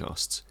your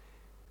podcasts.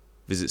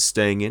 Visit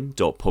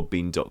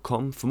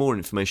stayingin.podbean.com for more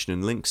information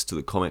and links to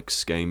the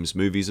comics, games,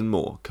 movies and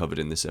more covered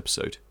in this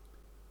episode.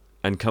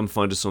 And come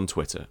find us on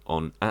Twitter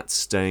on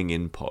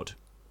 @StayingInPod.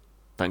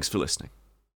 Thanks for listening.